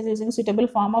following sentence using suitable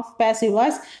form of passive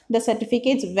voice. the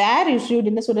certificates were issued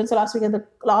in the students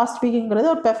last வீக்குங்கிறது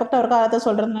ஒரு பெர்ஃபெக்டாக ஒரு காலத்தை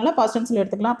சொல்கிறதுனால பாஸ்டன்ஸில்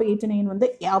எடுத்துக்கலாம். அப்போ 89 வந்து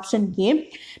ஆப்ஷன் ஏ.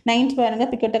 90 பாருங்கள்.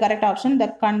 Big out correct option. த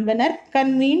கன்வெனர்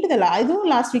கன்வீன்ட் த லா. இதுவும்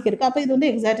லாஸ்ட் வீக் இருக்குது. அப்போ இது வந்து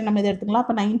எக்ஸாக்ட் நம்ம இதை எடுத்துக்கலாம்.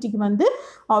 அப்போ 90க்கு வந்து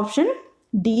ஆப்ஷன்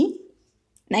டி.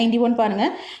 91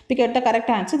 பாருங்கள். Big out the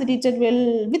correct answer.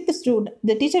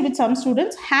 the teacher with some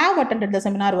students have attended the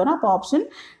seminar வரும். அப்போ ஆப்ஷன்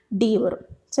டி வரும்.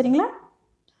 சரிங்களா?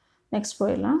 நெக்ஸ்ட்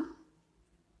போயிடலாம்.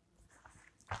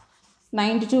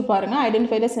 92 பாருங்கள்.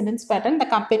 Identify the sentence pattern. The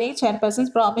company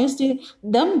chairpersons promised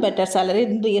them better salary.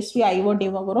 இந்த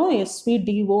SVIO வரும்.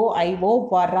 SVDOIO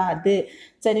வராது.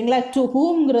 சரிங்களா? டு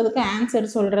ஹூம்ங்கிறதுக்கு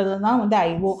ஆன்சர் சொல்கிறது தான் வந்து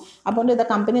ஐஓ. அப்போ வந்து the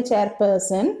company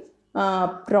chairperson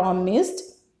promised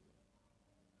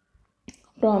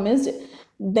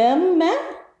them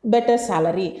better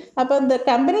salary. அப்போ இந்த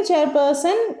கம்பெனி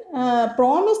சேர்பர்சன்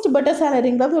ப்ராமிஸ்ட் பெட்டர்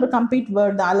சேலரிங்கிறது ஒரு கம்ப்ளீட்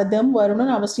வேர்ட் தான், அதில் தெம்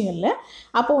வரணும்னு அவசியம் இல்லை.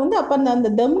 அப்போ வந்து அப்போ அந்த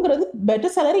தெம்ங்கிறது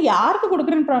பெட்டர் சேலரி யாருக்கு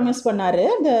கொடுக்குறேன்னு ப்ராமிஸ் பண்ணார்,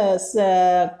 இந்த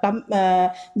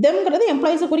தெம்ங்கிறது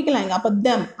எம்ப்ளாயிஸை குறிக்கலாங்க. அப்போ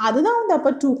தெம் அதுதான் வந்து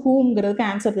அப்போ டு ஹூம்ங்கிறதுக்கு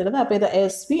ஆன்சர் கிடையாது. அப்போ இதை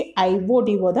எஸ்வி ஐஓ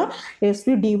டிஓ தான்.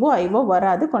 எஸ்வி டிஓ ஐஓ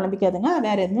வராது, குழம்பிக்காதுங்க,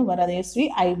 வேறு எதுவுமே வராது. SV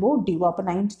IO DO. அப்போ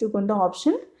 92க்கு வந்து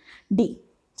ஆப்ஷன் டி.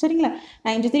 சரிங்களா?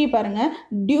 93 பாருங்க.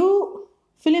 Due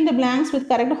fill in the blanks with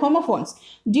correct homophones.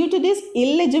 Due to this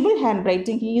illegible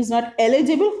handwriting, he is not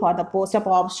eligible for the post.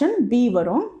 of option B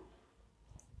வரும்.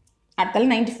 அடுத்தால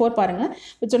 94 பாருங்க.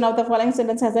 which one of the following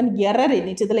sentence has an error in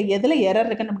it? இதில் எதில் error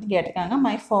இருக்குன்னு அப்படி கேட்டிருக்காங்க.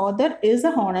 my father is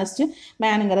a honest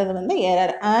manங்கிறது வந்து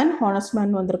error, and honest man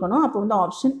வந்திருக்கணும். அப்போ வந்து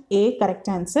ஆப்ஷன் A கரெக்ட்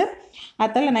ஆன்சர்.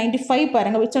 அடுத்தால 95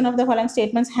 பாருங்க. which one of the following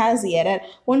statements has error?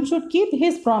 one should keep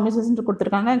his promises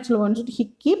கொடுத்துருக்காங்க. Actually one should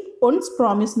keep one's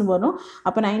promiseன்னு வரும்.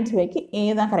 அப்போ 95க்கு A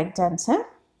தான் கரெக்ட் ஆன்சர்.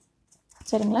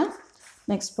 சரிங்களா?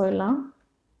 நெக்ஸ்ட் போயிடலாம்.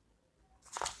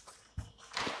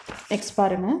 நெக்ஸ்ட்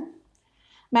பாருங்க.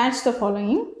 Match the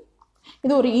following.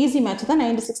 இது ஒரு ஈஸி மேட்ச் தான்.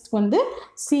 96க்கு வந்து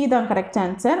சி தான் correct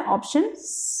answer. Option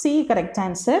C correct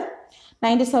answer.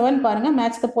 97 பாருங்கள்.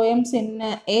 Match the poems in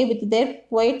A with their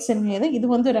poets இன் ஏது. இது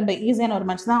வந்து ரொம்ப ஈஸியான ஒரு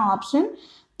மேட்ச் தான். ஆப்ஷன்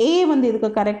ஏ வந்து இதுக்கு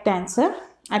கரெக்ட் ஆன்சர்.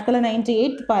 அடுத்தல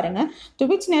 98 பாருங்கள். To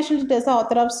which national does the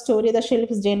author of story the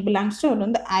shelf is Jain belongs to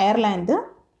வந்து அயர்லாந்து.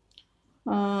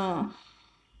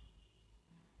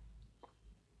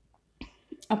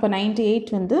 அப்போ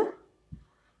 98 வந்து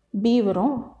பி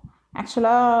வரும்.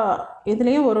 ஆக்சுவலாக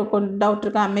இதுலேயும் ஒரு டவுட்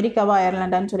இருக்குது, அமெரிக்காவா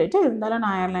அயர்லாண்டான்னு சொல்லிட்டு. இருந்தாலும்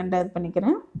நான் அயர்லாண்டாக இது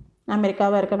பண்ணிக்கிறேன்.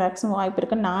 அமெரிக்காவாக இருக்க மேக்ஸிமம் வாய்ப்பு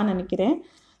இருக்குன்னு நான் நினைக்கிறேன்.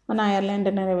 ஆனால்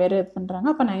அயர்லாண்டு நிறைய பேர் இது பண்ணுறாங்க.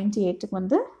 அப்போ 98க்கு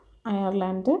வந்து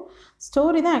அயர்லாண்டு.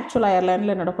 ஸ்டோரி தான் ஆக்சுவலாக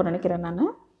அயர்லாண்டில் நடக்கும்னு நினைக்கிறேன்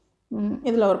நான்.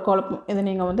 இதில் ஒரு குழப்பம், இதை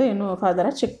நீங்கள் வந்து இன்னும்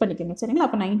ஃபர்தராக செக் பண்ணிக்கோங்க. சரிங்களா?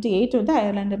 அப்போ 98 வந்து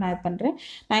அயர்லாண்டு நான் இது பண்ணுறேன்.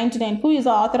 99 who is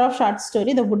the author of short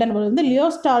story the வுடன் பவுல் வந்து லியோ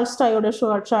டால்ஸ்டாயோட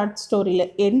ஷார்ட் ஸ்டோரியில்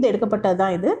எந்த எடுக்கப்பட்டது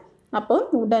தான் இது. அப்போ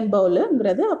வுடன்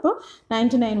பவுலுங்கிறது. அப்போ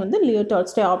 99 வந்து லியோ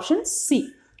டால்ஸ்டாய். Option C.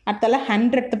 அடுத்தால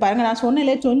 100th பாருங்கள். நான் சொன்னேன்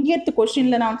இல்லையா 20th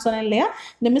கொஸ்டினில் நான் சொன்னேன் இல்லையா,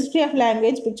 இந்த mystery of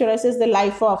language பிக்சரைசஸ் the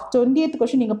life of. 20th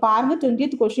question நீங்கள் பாருங்கள்.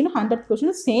 20th question 100th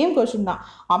question same question தான்,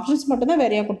 ஆப்ஷன்ஸ் மட்டும் தான்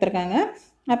வேறையாக கொடுத்துருக்காங்க.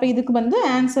 அப்போ இதுக்கு வந்து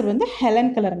ஆன்சர் வந்து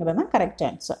ஹெலன் கலருங்கிறது தான் கரெக்ட்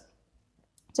ஆன்சர்.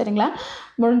 சரிங்களா?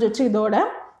 முடிஞ்சிச்சு இதோட.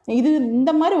 இது இந்த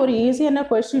மாதிரி ஒரு ஈஸியான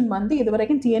கொஸ்டின் வந்து இது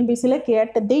வரைக்கும் டிஎன்பிசியில்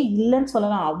கேட்டதே இல்லைன்னு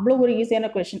சொல்லலாம். அவ்வளோ ஒரு ஈஸியான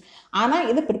கொஸ்டின். ஆனால்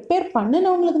இதை ப்ரிப்பேர்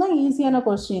பண்ணினவங்களுக்கு தான் ஈஸியான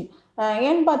கொஸ்டின்.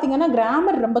 ஏன்னு பார்த்தீங்கன்னா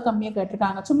கிராமர் ரொம்ப கம்மியாக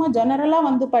கேட்டிருக்காங்க. சும்மா ஜெனரலாக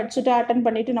வந்து படிச்சுட்டு அட்டன்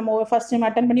பண்ணிவிட்டு நம்ம ஃபஸ்ட் டைம்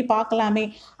அட்டன் பண்ணி பார்க்கலாமே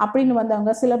அப்படின்னு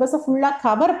வந்தவங்க, சிலபஸை ஃபுல்லாக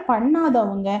கவர்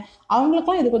பண்ணாதவங்க,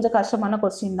 அவங்களுக்குலாம் இது கொஞ்சம் கஷ்டமான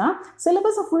கொஸ்டின் தான்.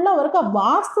 சிலபஸை ஃபுல்லாக ஒருக்கா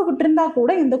வாஸ்து விட்டுருந்தா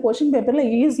கூட இந்த கொஸ்டின்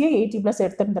பேப்பரில் ஈஸியாக 80+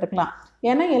 எடுத்துருந்துருக்கலாம்.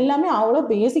 ஏன்னா எல்லாமே அவ்வளோ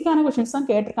பேசிக்கான கொஷின்ஸ் தான்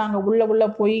கேட்டிருக்காங்க. உள்ள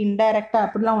போய் இன்டைரக்டாக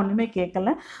அப்படிலாம் ஒன்றுமே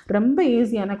கேட்கல. ரொம்ப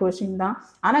ஈஸியான கொஷின் தான்.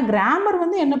 ஆனால் கிராமர்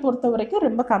வந்து என்னை பொறுத்த வரைக்கும்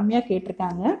ரொம்ப கம்மியாக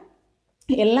கேட்டிருக்காங்க.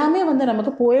 எல்லாமே வந்து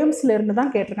நமக்கு போயம்ஸ்லேருந்து தான்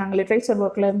கேட்டிருக்காங்க, லிட்ரேச்சர்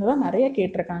ஒர்க்லேருந்து தான் நிறைய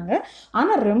கேட்டிருக்காங்க.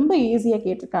 ஆனால் ரொம்ப ஈஸியாக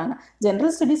கேட்டிருக்காங்க.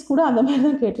 ஜென்ரல் ஸ்டடீஸ் கூட அந்த மாதிரி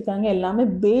தான் கேட்டிருக்காங்க. எல்லாமே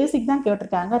பேசிக் தான்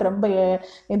கேட்டிருக்காங்க. ரொம்ப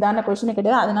இதான கொஷினே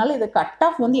கிடையாது. அதனால இது கட்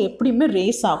ஆஃப் வந்து எப்படியுமே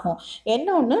ரேஸ் ஆகும். என்ன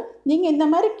ஒன்று, நீங்கள் இந்த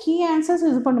மாதிரி கீ ஆன்சர்ஸ்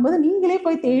இது பண்ணும்போது நீங்களே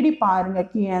போய் தேடி பாருங்கள்.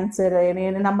 கீ ஆன்சர்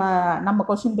நம்ம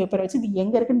கொஷின் பேப்பரை வச்சு இது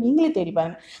எங்கே இருக்குன்னு நீங்களே தேடி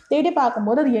பாருங்கள். தேடி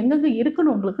பார்க்கும்போது அது எங்கெங்கே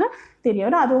இருக்குன்னு உங்களுக்கு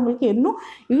தெரியும். அது உங்களுக்கு இன்னும்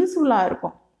யூஸ்ஃபுல்லாக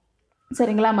இருக்கும்.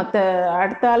 சரிங்களா? மற்ற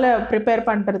அடுத்தால ப்ரிப்பேர்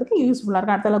பண்ணுறதுக்கு யூஸ்ஃபுல்லாக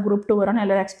இருக்கும். அடுத்தால குரூப் 2 வரும்னு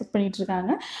எல்லோரும் எக்ஸ்பெக்ட் பண்ணிகிட்டு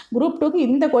இருக்காங்க. குரூப் 2க்கு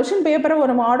இந்த கொஷின் பேப்பரை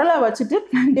ஒரு மாடலாக வச்சுட்டு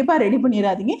கண்டிப்பாக ரெடி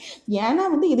பண்ணிடாதீங்க. ஏன்னா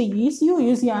வந்து இது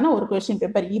ஈஸியான ஒரு கொஷின்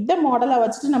பேப்பர். இதை மாடலாக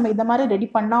வச்சுட்டு நம்ம இந்த மாதிரி ரெடி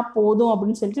பண்ணால் போதும்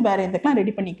அப்படின்னு சொல்லிட்டு வேறு எதுக்கெலாம்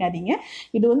ரெடி பண்ணிக்காதீங்க.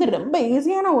 இது வந்து ரொம்ப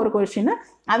ஈஸியான ஒரு கொஷின்.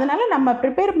 அதனால் நம்ம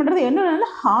ப்ரிப்பேர் பண்ணுறது என்னென்னா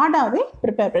ஹார்டாகவே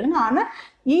ப்ரிப்பேர் பண்ணுங்க. ஆனால்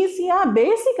ஈஸியாக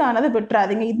பேசிக்கானதை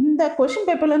விட்டுறாதீங்க. இந்த கொஷின்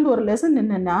பேப்பர்லேருந்து ஒரு லெசன்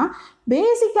என்னென்னா,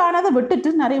 பேசிக்கானதை விட்டுட்டு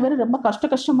நிறைய பேர் ரொம்ப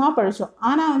கஷ்டமாக படித்தோம்.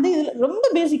 ஆனால் வந்து இதில் ரொம்ப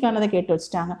பேசிக்கானதை கேட்டு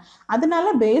வச்சுட்டாங்க.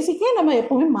 அதனால பேசிக்கே நம்ம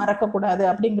எப்போவுமே மறக்கக்கூடாது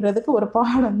அப்படிங்கிறதுக்கு ஒரு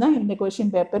பாடம் தான் இந்த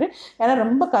கொஷின் பேப்பரு. ஏன்னா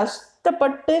ரொம்ப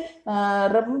கஷ்டப்பட்டு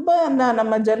ரொம்ப அந்த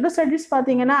நம்ம ஜென்ரல் ஸ்டடீஸ்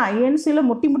பார்த்தீங்கன்னா ஐஎன்சியில்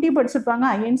முட்டி படிச்சிருப்பாங்க.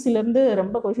 ஐஎன்சிலேருந்து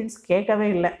ரொம்ப கொஷின்ஸ் கேட்கவே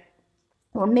இல்லை.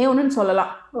 ஒன்றுன்னு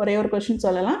சொல்லலாம், ஒரே ஒரு கொஷின்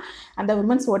சொல்லலாம். அந்த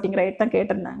உமன்ஸ் ஓட்டிங் ரைட் தான்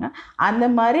கேட்டிருந்தாங்க. அந்த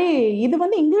மாதிரி இது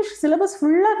வந்து இங்கிலீஷ் சிலபஸ்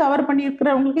ஃபுல்லாக கவர்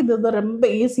பண்ணியிருக்கிறவங்களுக்கு இது ரொம்ப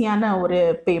ஈஸியான ஒரு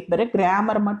பேப்பரு.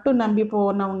 கிராமர் மட்டும் நம்பி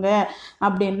போனவங்க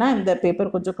அப்படின்னா இந்த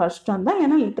பேப்பர் கொஞ்சம் கஷ்டம் தான்.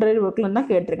 ஏன்னா லிட்ரரி ஒர்க்லேருந்து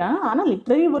தான் கேட்டிருக்காங்க. ஆனால்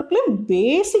லிட்ரரி ஒர்க்லேயும்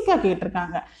பேசிக்காக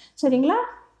கேட்டிருக்காங்க. சரிங்களா?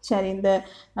 சரி, இந்த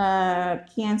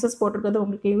ஆன்சர்ஸ் போட்டிருக்கிறது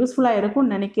உங்களுக்கு யூஸ்ஃபுல்லாக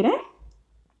இருக்கும்னு நினைக்கிறேன்.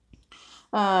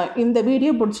 இந்த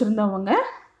வீடியோ பிடிச்சிருந்தவங்க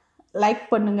லைக்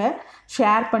பண்ணுங்கள்,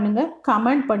 ஷேர் பண்ணுங்கள்,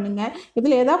 கமெண்ட் பண்ணுங்கள்.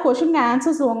 இதில் ஏதாவது கொஷின்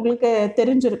ஆன்சர்ஸ் உங்களுக்கு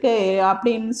தெரிஞ்சிருக்கு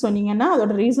அப்படின்னு சொன்னீங்கன்னா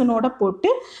அதோட ரீசனோட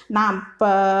போட்டு, நான் இப்போ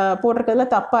போட்டிருக்கிறதுல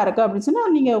தப்பாக இருக்குது அப்படின்னு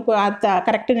சொன்னால் நீங்கள்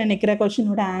கரெக்டாக நினைக்கிற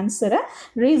கொஷினோட ஆன்சரை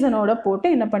ரீசனோட போட்டு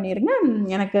என்ன பண்ணிடுங்க,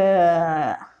 எனக்கு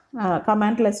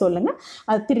கமெண்ட்டில் சொல்லுங்கள்.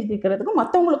 அது திருத்திக்கிறதுக்கு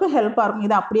மற்றவங்களுக்கும் ஹெல்ப்பாக இருக்கும்.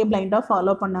 இதை அப்படியே பிளைண்டாக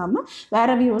ஃபாலோ பண்ணாமல்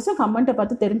வேறு வியூஸும் கமெண்ட்டை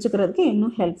பார்த்து தெரிஞ்சுக்கிறதுக்கு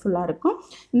இன்னும் ஹெல்ப்ஃபுல்லாக இருக்கும்.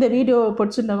 இந்த வீடியோ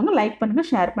பிடிச்சிருந்தவங்க லைக் பண்ணுங்கள்,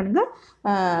 ஷேர் பண்ணுங்கள்,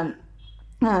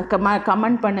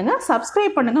 கமெண்ட் பண்ணுங்கள்,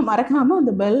 சப்ஸ்கிரைப் பண்ணுங்கள். மறக்காமல்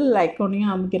அந்த பெல்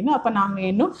ஐக்கானையும் அமைக்கிறங்க. அப்போ நாங்கள்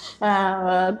இன்னும்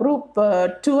குரூப்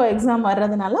 2 எக்ஸாம்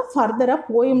வர்றதுனால ஃபர்தராக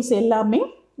போயம்ஸ் எல்லாமே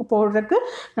போடுறதுக்கு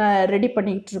ரெடி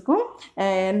பண்ணிக்கிட்டு இருக்கோம்.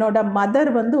 என்னோட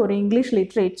மதர் வந்து ஒரு இங்கிலீஷ்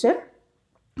லிட்ரேச்சர்,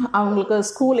 அவங்களுக்கு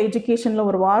ஸ்கூல் எஜுகேஷனில்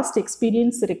ஒரு வாஸ்ட்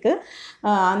எக்ஸ்பீரியன்ஸ் இருக்குது.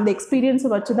 அந்த எக்ஸ்பீரியன்ஸை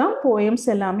வச்சு தான் போயம்ஸ்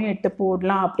எல்லாமே எடுத்து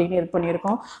போடலாம் அப்படின்னு இது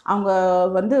பண்ணியிருக்கோம். அவங்க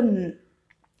வந்து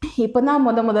இப்போ தான்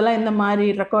முதல்ல இந்த மாதிரி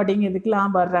ரெக்கார்டிங்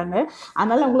இதுக்கெலாம் வர்றாங்க.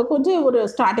 அதனால் அவங்களுக்கு கொஞ்சம் ஒரு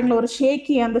ஸ்டார்டிங்கில் ஒரு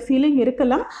ஷேக்கி அந்த ஃபீலிங்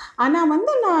இருக்கலாம். ஆனால்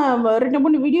வந்து நான்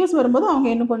 2-3 வீடியோஸ் வரும்போது அவங்க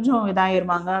இன்னும் கொஞ்சம்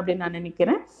இதாகிருவாங்க அப்படின்னு நான்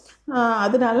நினைக்கிறேன்.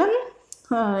 அதனால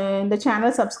இந்த சேனலை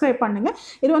சப்ஸ்கிரைப் பண்ணுங்கள்.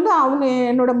 இது வந்து அவங்க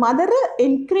என்னோட மதரை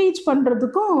என்கரேஜ்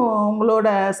பண்ணுறதுக்கும் உங்களோட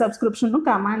சப்ஸ்கிரிப்ஷனும்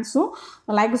கமெண்ட்ஸும்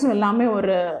லைக்ஸும் எல்லாமே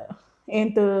ஒரு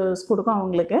என்தூஸ் கொடுக்கும்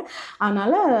அவங்களுக்கு.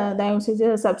 அதனால் தயவு செஞ்சு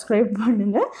சப்ஸ்கிரைப்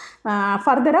பண்ணுங்கள்.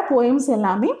 ஃபர்தராக போயம்ஸ்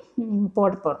எல்லாமே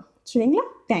போட போகிறோம். சரிங்களா?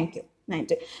 தேங்க்யூ.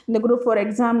 நன்றி. இந்த குரூப் 4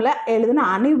 எக்ஸாமில் எழுதின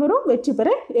அனைவரும் வெற்றி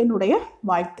பெற என்னுடைய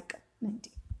வாழ்த்துக்கள். நன்றி.